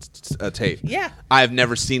perfect tape. Yeah. I've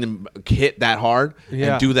never seen him hit that hard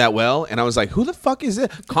Yeah. and do that well. And I was like, who the fuck is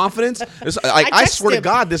it? Confidence? It's like, I text swear to him.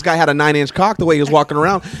 God, this guy had a 9-inch cock the way he was walking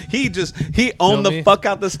around. He owned Feel the me? fuck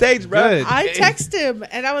out the stage, bro. Good. I text him,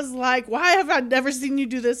 and I was like, "Why have I never seen you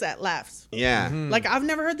do this at Laughs? Yeah. Like I've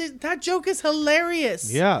never heard this. That joke is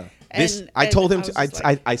hilarious." Yeah. I told him, was to, just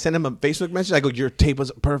like, I sent him a Facebook message. I go, your tape was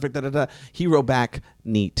perfect. Da, da, da. He wrote back,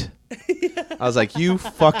 neat. I was like, you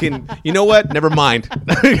fucking, you know what? Never mind.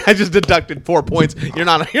 I just deducted 4 points. You're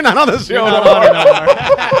not on the show.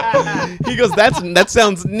 He goes, that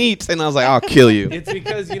sounds neat. And I was like, I'll kill you. It's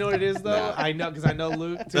because you know what it is though. No. I know because I know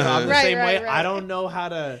Luke too. I'm the Right, same way. right. I don't know how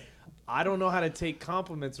to take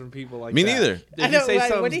compliments from people like Me that. neither. If I know, you say like,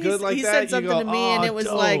 something what did good like he that, said you something go, to me, and "Oh, it was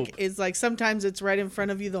dope." like, it's like sometimes it's right in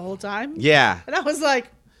front of you the whole time. Yeah. And I was like,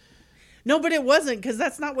 no, but it wasn't, because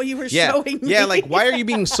that's not what you were Yeah. showing me. Yeah. Like, why are you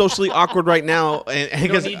being socially awkward right now? And You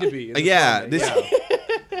don't need to be. It's Yeah. fine. This,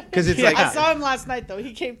 Yeah. because it's Yeah. like, I saw him last night, though.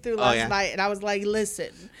 He came through last yeah? night, and I was like,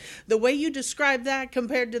 listen, the way you describe that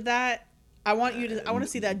compared to that, I want to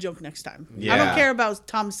see that joke next time. I Yeah. don't care about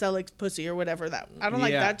Tom Selleck's pussy or whatever I don't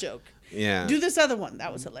like Yeah. that joke. yeah. Do this other one.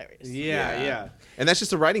 That was hilarious. Yeah. And that's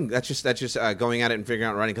just the writing. That's just going at it and figuring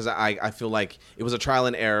out writing. Because I feel like it was a trial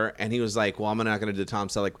and error. And he was like, well, I'm not going to do Tom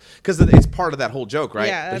Selleck. Because it's part of that whole joke, right?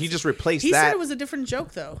 Yeah, But he that's- just replaced He that. said it was a different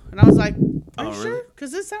joke, though. And I was like, are you Oh, sure? really?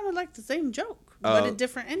 Because it sounded like the same joke, but Oh. a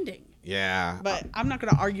different ending. Yeah. But I'm not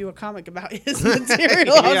going to argue a comic about his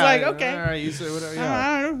material. I was Yeah, like, okay. All right, you say whatever. Yeah.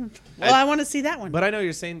 I don't know. Well, I want to see that one. But I know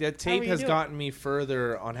you're saying that However tape you has do it. gotten me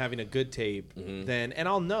further on having a good tape than, and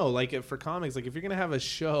I'll know, like for comics, like if you're gonna have a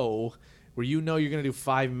show where you know you're gonna do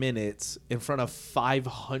 5 minutes in front of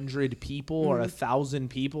 500 people or 1,000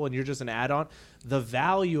 people, and you're just an add-on, the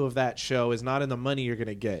value of that show is not in the money you're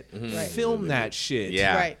gonna get. Right. Film that shit.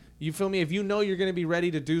 Yeah. Right. You feel me? If you know you're gonna be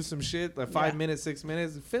ready to do some shit, like 5 Yeah. minutes, 6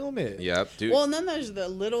 minutes, film it. Yep, dude. Well, and then there's the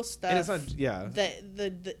little stuff. And it's not, yeah. That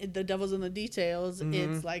the devil's in the details.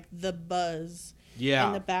 It's like the buzz Yeah.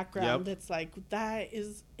 in the background. Yep. It's like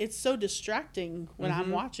it's so distracting when Mm-hmm.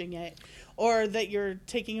 I'm watching it, or that you're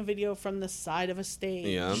taking a video from the side of a stage,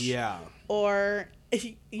 Yeah. Yeah. or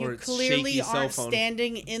you Or it's clearly shaky cell aren't phone.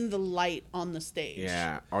 standing in the light on the stage.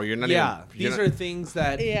 yeah. Or you're not Yeah, even. you're these not- are things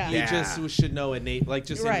that Yeah. you Yeah. just should know innate, like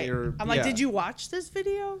just Right. in your. I'm like, yeah. did you watch this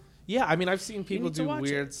video? Yeah, I mean, I've seen people need to do watch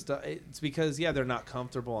weird stuff. It's because they're not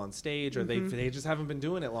comfortable on stage, or they just haven't been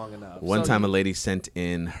doing it long enough. One So time, a you- lady sent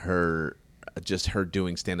in her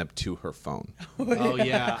doing stand up to her phone. Oh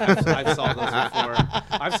yeah, I've saw those before.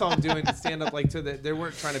 I've saw them doing stand up like they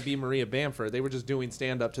weren't trying to be Maria Bamford. They were just doing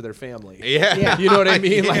stand up to their family. Yeah. You know what I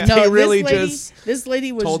mean? Like No, they really this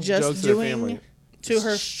lady was told just jokes to their doing family. to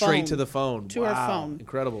her straight phone. to the phone. To her Wow, phone.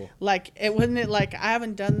 Incredible. Like it wasn't it like I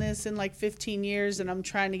haven't done this in like 15 years, and I'm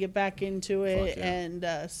trying to get back into it, Fuck yeah.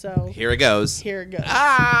 and so Here it goes. here it goes.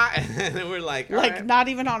 Ah! And we're like, Like all right. not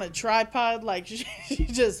even on a tripod. Like she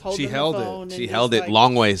just holding She held the it. phone. She and held just, it like,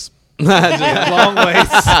 long ways. long ways.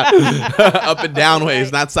 Up and down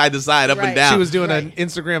ways, not side to side, up and Right. down. She was doing an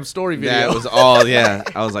Instagram story video. Yeah, it was all, yeah.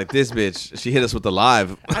 I was like, this bitch, she hit us with the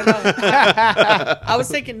live. I know. I was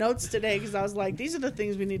taking notes today because I was like, these are the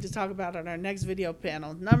things we need to talk about on our next video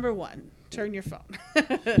panel. Number 1, turn your phone.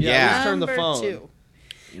 Yeah. Let's turn the Number phone. 2,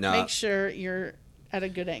 No. make sure you're at a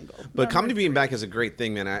good angle. But Number comedy being 3. back is a great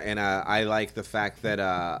thing, man. I like the fact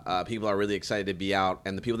that people are really excited to be out,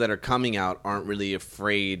 and the people that are coming out aren't really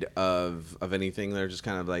afraid of anything. They're just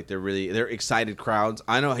kind of like they're excited crowds.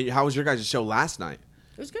 I know. How was your guys' show last night?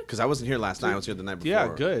 It was good. Because I wasn't here last night. I was here the night before.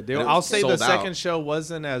 Yeah, good. And it I'll was say the sold out. second show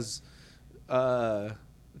wasn't as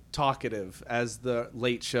talkative as the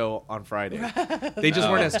late show on Friday. They just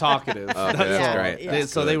weren't as talkative. Okay, that's Yeah, great. yeah.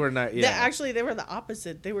 That's So they good. were not. They- Yeah. actually, they were the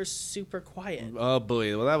opposite. They were super quiet. Oh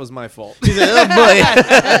boy. Well, that was my fault. No, they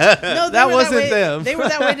That were wasn't way, them. They were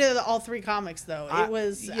that way to all 3 comics, though. It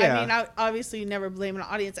was. yeah. I mean, obviously, you never blame an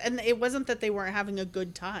audience, and it wasn't that they weren't having a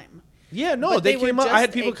good time. Yeah, no, But they they were came up. I had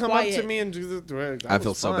just people a come up to quiet- me and do the. I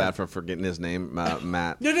feel so bad for forgetting his name,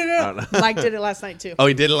 Matt. No. Mike did it last night too. Oh,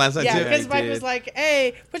 he did it last night Yeah, too. because I Mike did. was like,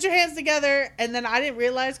 "Hey, put your hands together," and then I didn't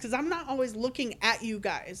realize because I'm not always looking at you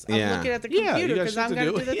guys. I'm Yeah. looking at the Yeah, you computer got because shit I'm to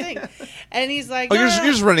gonna do. do the thing. And he's like, Oh, no, you're no,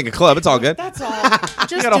 you're just running a club. It's all good. That's all.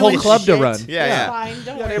 Just got a whole doing club to shit. run. Yeah, It's yeah. fine.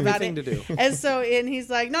 Don't got worry about everything it. to do. And so, and he's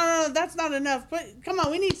like, no, that's not enough. But come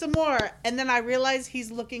on, we need some more. And then I realized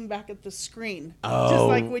he's looking back at the screen, just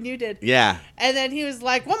like when you did. Yeah. And then he was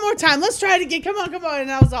like, one more time, let's try it again. Come on.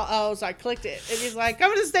 And I was all, oh, so I clicked it. And he's like,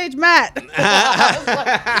 come to the stage, Matt. I was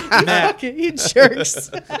like, you jerks.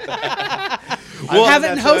 Well,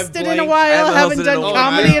 haven't that's why I hosted in a blanked. while. I haven't Haven't hosted in done a while.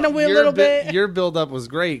 comedy in a Your little bit. Your build up was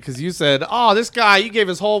great because you said, "Oh, this guy." You gave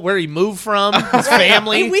his whole where he moved from, his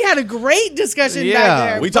family. And we had a great discussion Yeah. back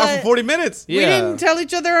there. We talked for but 40 minutes. We didn't tell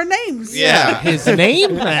each other our names. Yeah. His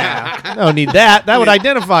name? Nah, I don't need that. That would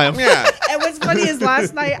identify him. Yeah. And what's funny is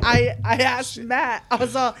last night I asked Matt, I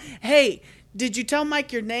was all, hey, did you tell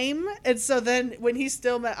Mike your name? And so then when he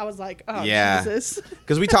still met, I was like, oh, Yeah. Jesus.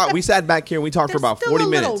 Because we sat back here and we talked for There's about still 40 a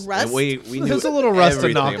little minutes. rust. And we knew There's a little rust to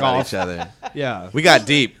everything knock about off. each other. Yeah. We got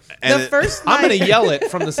deep. And The first I'm night, gonna yell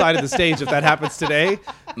it from the side of the stage if that happens today.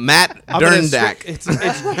 Matt I'm gonna Derndak. It's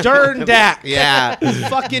Derndak. Yeah.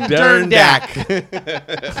 Fucking Derndak.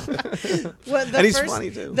 Derndak. well, the And he's first,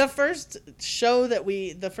 funny, too. The first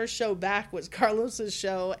show back was Carlos's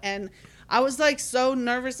show. And I was like so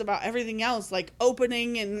nervous about everything else, like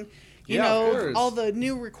opening and, you Yeah, of know, course. all the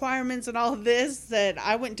new requirements and all of this that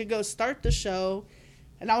I went to go start the show.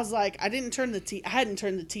 And I was like, I hadn't turned the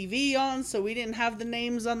TV on, so we didn't have the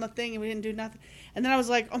names on the thing, and we didn't do nothing. And then I was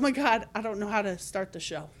like, oh my God, I don't know how to start the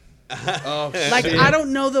show. Oh, Like, shit. I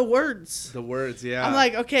don't know the words. The words, yeah. I'm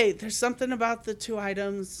like, okay, there's something about the 2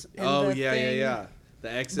 items. And oh the yeah, thing. yeah.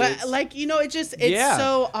 The exits. But like, you know, it's Yeah,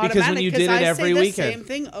 so because when automatic you did it I every say the weekend. same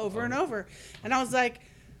thing over and over. And I was like,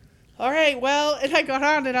 all right, well, and I got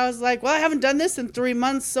on and I was like, well, I haven't done this in 3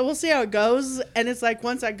 months, so we'll see how it goes. And it's like,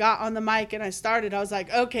 once I got on the mic and I started, I was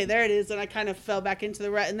like, okay, there it is. And I kind of fell back into the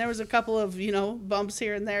rut. And there was a couple of, you know, bumps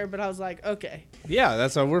here and there, but I was like, okay. yeah,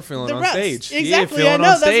 that's how we're feeling The on rust. stage. Exactly, Yeah, I feeling know, on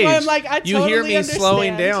that's why stage. I'm like, I You hear totally me slowing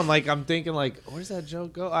understand. down, like I'm thinking, like, where's that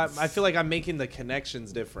joke go? I feel like I'm making the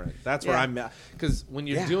connections different. That's where Yeah. I'm at. Because when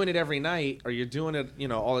you're Yeah. doing it every night, or you're doing it, you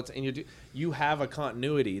know, all the time, and you have a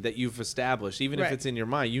continuity that you've established, even if Right. it's in your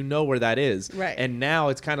mind. You know where that is. Right. And now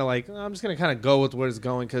it's kind of like, oh, I'm just gonna kind of go with where it's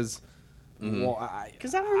going because. Well,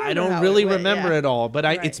 'Cause I don't remember I don't how really it went, remember yeah. it all, but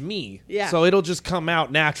Right. it's me. Yeah. So it'll just come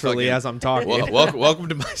out naturally Fucking- as I'm talking. Welcome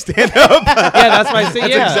to my stand-up. Yeah, that's why I say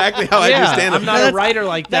That's yeah. exactly how I do Yeah, stand-up. I'm not a writer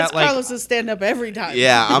like That's that. Like, Carlos's stand-up every time.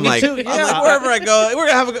 Yeah, I'm Me like, too, I'm yeah. like, wherever I go, we're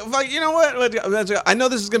gonna have a good. Like, you know what? I know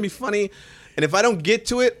this is gonna be funny, and if I don't get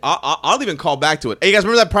to it, I'll even call back to it. Hey, you guys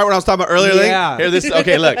remember that part when I was talking about earlier? Yeah. Here, this.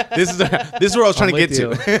 Okay, look, this is where I was trying to get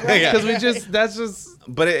to. Yeah. because that's just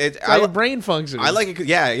But it's how your brain functions. I like it. 'Cause-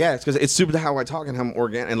 yeah. It's because it's super how I talk and how I'm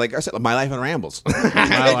organic. And like I said, my life in rambles.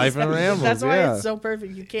 my life in rambles. That's why yeah. it's so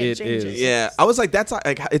perfect. You can't It change is. it. Yeah, I was like, that's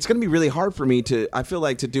like, it's gonna be really hard for me to. I feel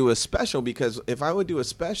like to do a special because if I would do a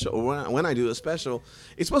special, or when I do a special,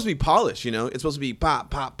 it's supposed to be polished. You know, it's supposed to be pop,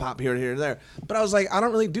 pop, pop here, here, there. But I was like, I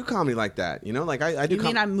don't really do comedy like that. You know, like I do. You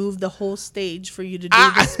mean I moved the whole stage for you to do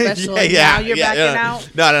Ah, the special and now you're backing out?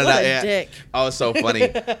 No, What a yeah. dick. Oh, it's so funny.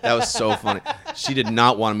 That was so funny. She did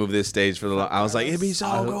not want to move this stage for the. I was like, it'd be so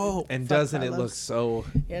cool. And Fuck doesn't it Carlos. look so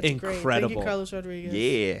Yeah, it's great. incredible? Thank you, Carlos Rodriguez.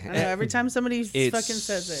 Yeah. I know, every time somebody It's fucking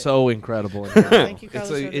says it. so incredible. In here. Thank you, Carlos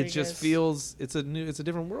It Rodriguez. just feels it's a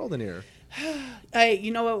different world in here. Hey,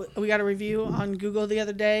 you know what? We got a review on Google the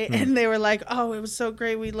other day, and they were like, "Oh, it was so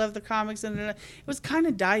great. We love the comics." And it was kind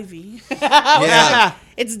of divey. Yeah.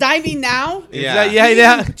 It's divey now. Yeah.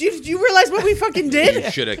 Yeah. Do you realize what we fucking did?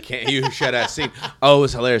 You should have seen. Oh, it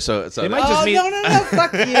was hilarious. So They might just Oh, mean- no,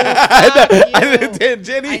 fuck you. Fuck you.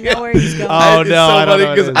 Jenny. I know where he's going. Oh, It's no, so I don't funny know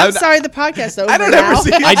what it 'cause is. I'm sorry, the podcast over I don't now. ever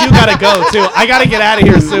see. I do gotta go too. I gotta get out of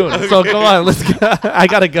here soon. So come on, let's go. I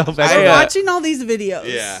gotta go back. We're Yeah. watching all these videos.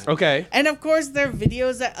 Yeah. Okay. And of course, they're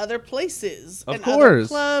videos at other places, Of and course. other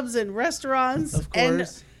clubs and restaurants. Of And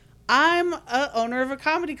course. I'm a owner of a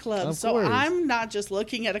comedy club, Of so course. I'm not just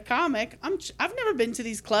looking at a comic. I've never been to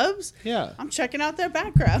these clubs. Yeah. I'm checking out their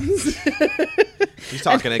backgrounds. She's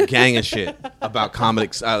talking a gang of shit about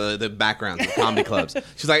comics, the backgrounds of comedy clubs.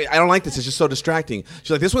 She's like, I don't like this. It's just so distracting.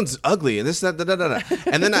 She's like, this one's ugly and this, that, da, da, da, da.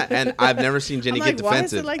 And then I've never seen Jenny I'm get like, why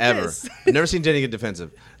is it defensive like ever. this? I've never seen Jenny get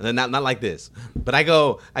defensive, and then not like this. But I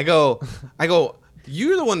go.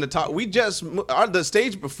 You're the one to talk. We just are the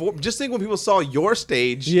stage before. Just think when people saw your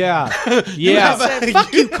stage. Yeah. I Yeah. said,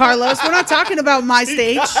 fuck you, Carlos. We're not talking about my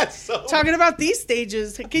stage. got so- Talking about these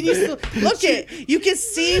stages. Can you still look at? You can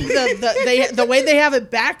see the way they have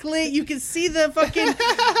it backlit. You can see the fucking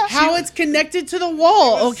how it's connected to the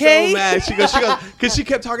wall. Okay. So mad. She goes, because she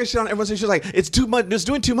kept talking shit on everyone. So she was like, it's too much. It's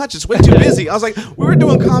doing too much. It's way too busy. I was like, we were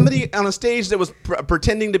doing comedy on a stage that was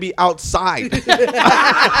pretending to be outside.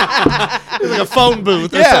 Like a phone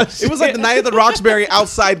booth. or Yeah, some it was like the night of the Roxbury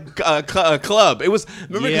outside club. It was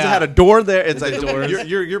remember because it had a door there. It's like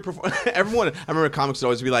you're everyone. I remember comics would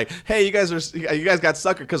always be like, "Hey, you guys got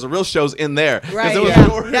sucker because the real show's in there." 'Cause Right. there was Yeah.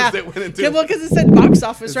 doors Yeah. that went into. Yeah, well, because it said box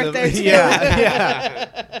office right there too. Yeah.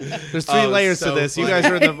 Yeah. There's three Oh, layers so to this. You funny.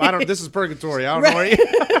 guys are in the. I don't. This is purgatory. I don't know where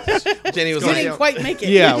you. Jenny was You like, didn't quite make it.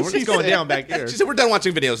 Yeah, we're just going down back here. she said, "We're done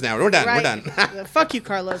watching videos now. We're done. Right. We're done." Yeah, fuck you,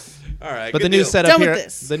 Carlos. All right, But good the new deal. setup Done with here,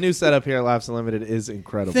 this. the new setup here at Laughs Unlimited is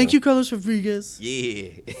incredible. Thank you, Carlos Rodriguez. Yeah.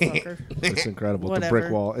 Fucker. It's incredible. The Whatever.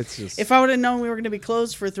 brick wall. It's just If I would have known we were going to be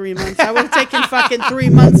closed for 3 months, I would have taken fucking 3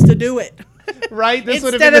 months to do it. right. This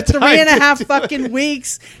would have Instead been of the time 3.5 to- fucking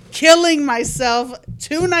weeks, killing myself,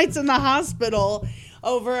 2 nights in the hospital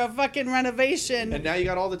over a fucking renovation. And now you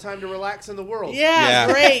got all the time to relax in the world. Yeah,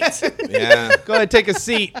 Yeah. great. Yeah. Go ahead, take a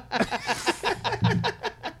seat.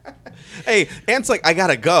 Hey, Ant's like, I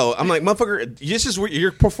gotta go. I'm like, motherfucker,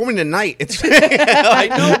 you're performing tonight. It's I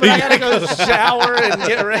know, but I gotta go shower and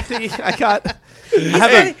get ready. I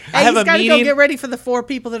have He's a got to meeting. go get ready for the 4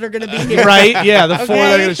 people that are going to be here. Right? Yeah, the 4 that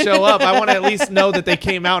are Okay. going to show up. I want to at least know that they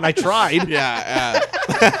came out and I tried. yeah.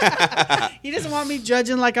 He doesn't want me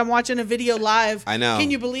judging like I'm watching a video live. I know.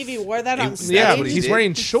 Can you believe he wore that on stage? Yeah, That's but what he he's did.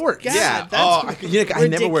 wearing shorts. God, Yeah. that's I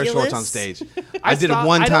never wear shorts on ridiculous. stage. I did it stopped-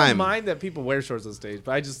 one I time. don't mind that people wear shorts on stage,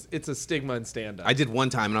 but it's a stigma in stand-up. I did one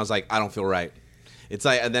time, and I was like, I don't feel right. It's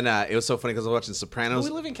like, and then it was so funny because I was watching But Sopranos,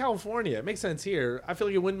 we live in California. It makes sense here. I feel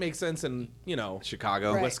like it wouldn't make sense in,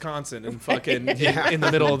 Chicago. Right. Wisconsin and fucking in the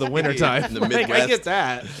middle of the wintertime. In the Like, I Midwest. get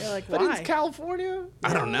that. You're like, But why? it's California.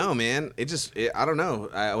 I don't know, man. I don't know.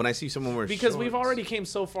 When I see someone wear Because we've shorts- already came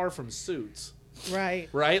so far from suits. Right.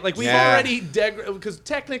 Right? Like, we've Yeah. already because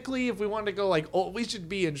technically, if we wanted to go like, we should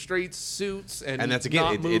be in straight suits and that's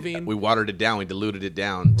not again, moving. we watered it down. We diluted it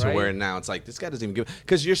down to Right. where now it's like this guy doesn't even give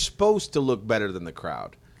because you're supposed to look better than the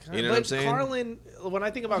crowd. You know what I'm saying? Carlin, when I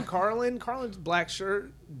think about Carlin's black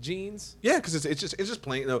shirt, jeans. Yeah, because it's just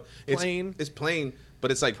plain. No, Plain. It's plain, but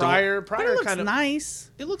it's like Prior But it looks kind of nice.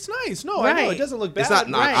 It looks nice. No, I know Right. it doesn't look bad. It's not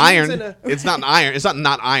Right. ironed. It's not iron. It's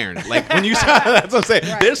not ironed. Like when you that's what I'm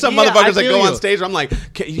saying. There's some Yeah, I motherfuckers that feel go on you. stage. Where I'm like,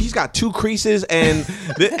 he's got 2 creases and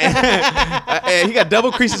and he got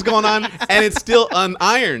double creases going on, and it's still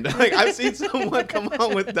unironed. Like I've seen someone come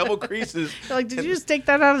on with double creases. You're like, did you just take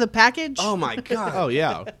that out of the package? Oh my god. Oh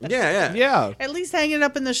yeah, yeah. yeah. At least hang it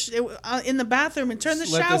up in the bathroom and turn the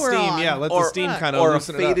Let shower the steam, on. yeah, let the Or- steam kind of Or a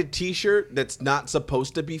loosen it up. faded T-shirt that's not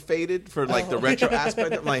supposed to be faded for like the retro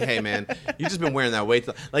aspect. I'm like, hey man, you just been wearing that way.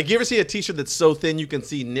 Like you ever see a T-shirt that's so thin you can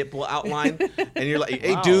see nipple outline, and you're like,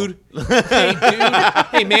 hey Wow. dude, Hey dude,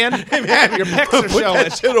 hey man, your pecs are put showing.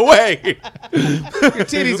 that shit away. Your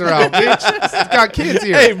titties are out, bitch. It's got kids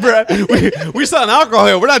here. Hey bro, we're selling alcohol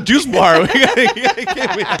here. We're not juice bar.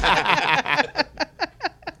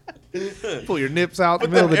 Pull your nips out in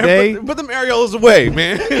the middle of the day. Put them areolas away,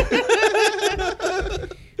 man.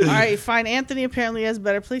 All right, fine. Anthony apparently has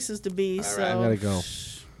better places to be, so right. I gotta go.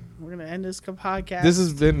 we're gonna end this podcast. This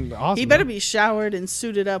has been awesome. He better be showered and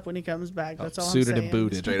suited up when he comes back. That's all suited I'm and saying.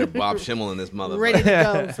 booted. Straight up Bob Schimmel in this motherfucker. Ready to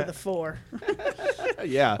go for the 4.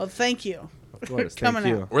 Yeah, Well, thank you. of course. coming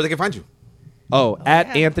Thank you. out. Where they can find you? Oh, at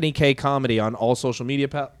yeah. Anthony K Comedy on all social media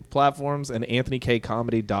platforms and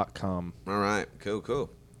AnthonyKComedy.com. All right, cool.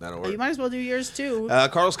 That'll Oh, work. you might as well do yours too.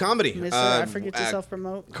 Carlos Comedy. Mister, I forget to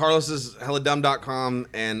self-promote. Carlos is helladumb.com,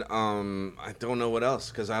 and I don't know what else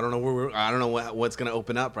because I don't know I don't know what's gonna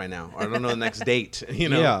open up right now. I don't know the next date. You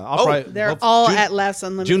know. Yeah, I'll probably. They're all at Laughs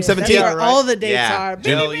Unlimited. June 17th. That's where Right? all the dates Yeah. are.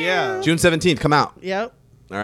 Hell yeah. June 17th. Come out. Yep.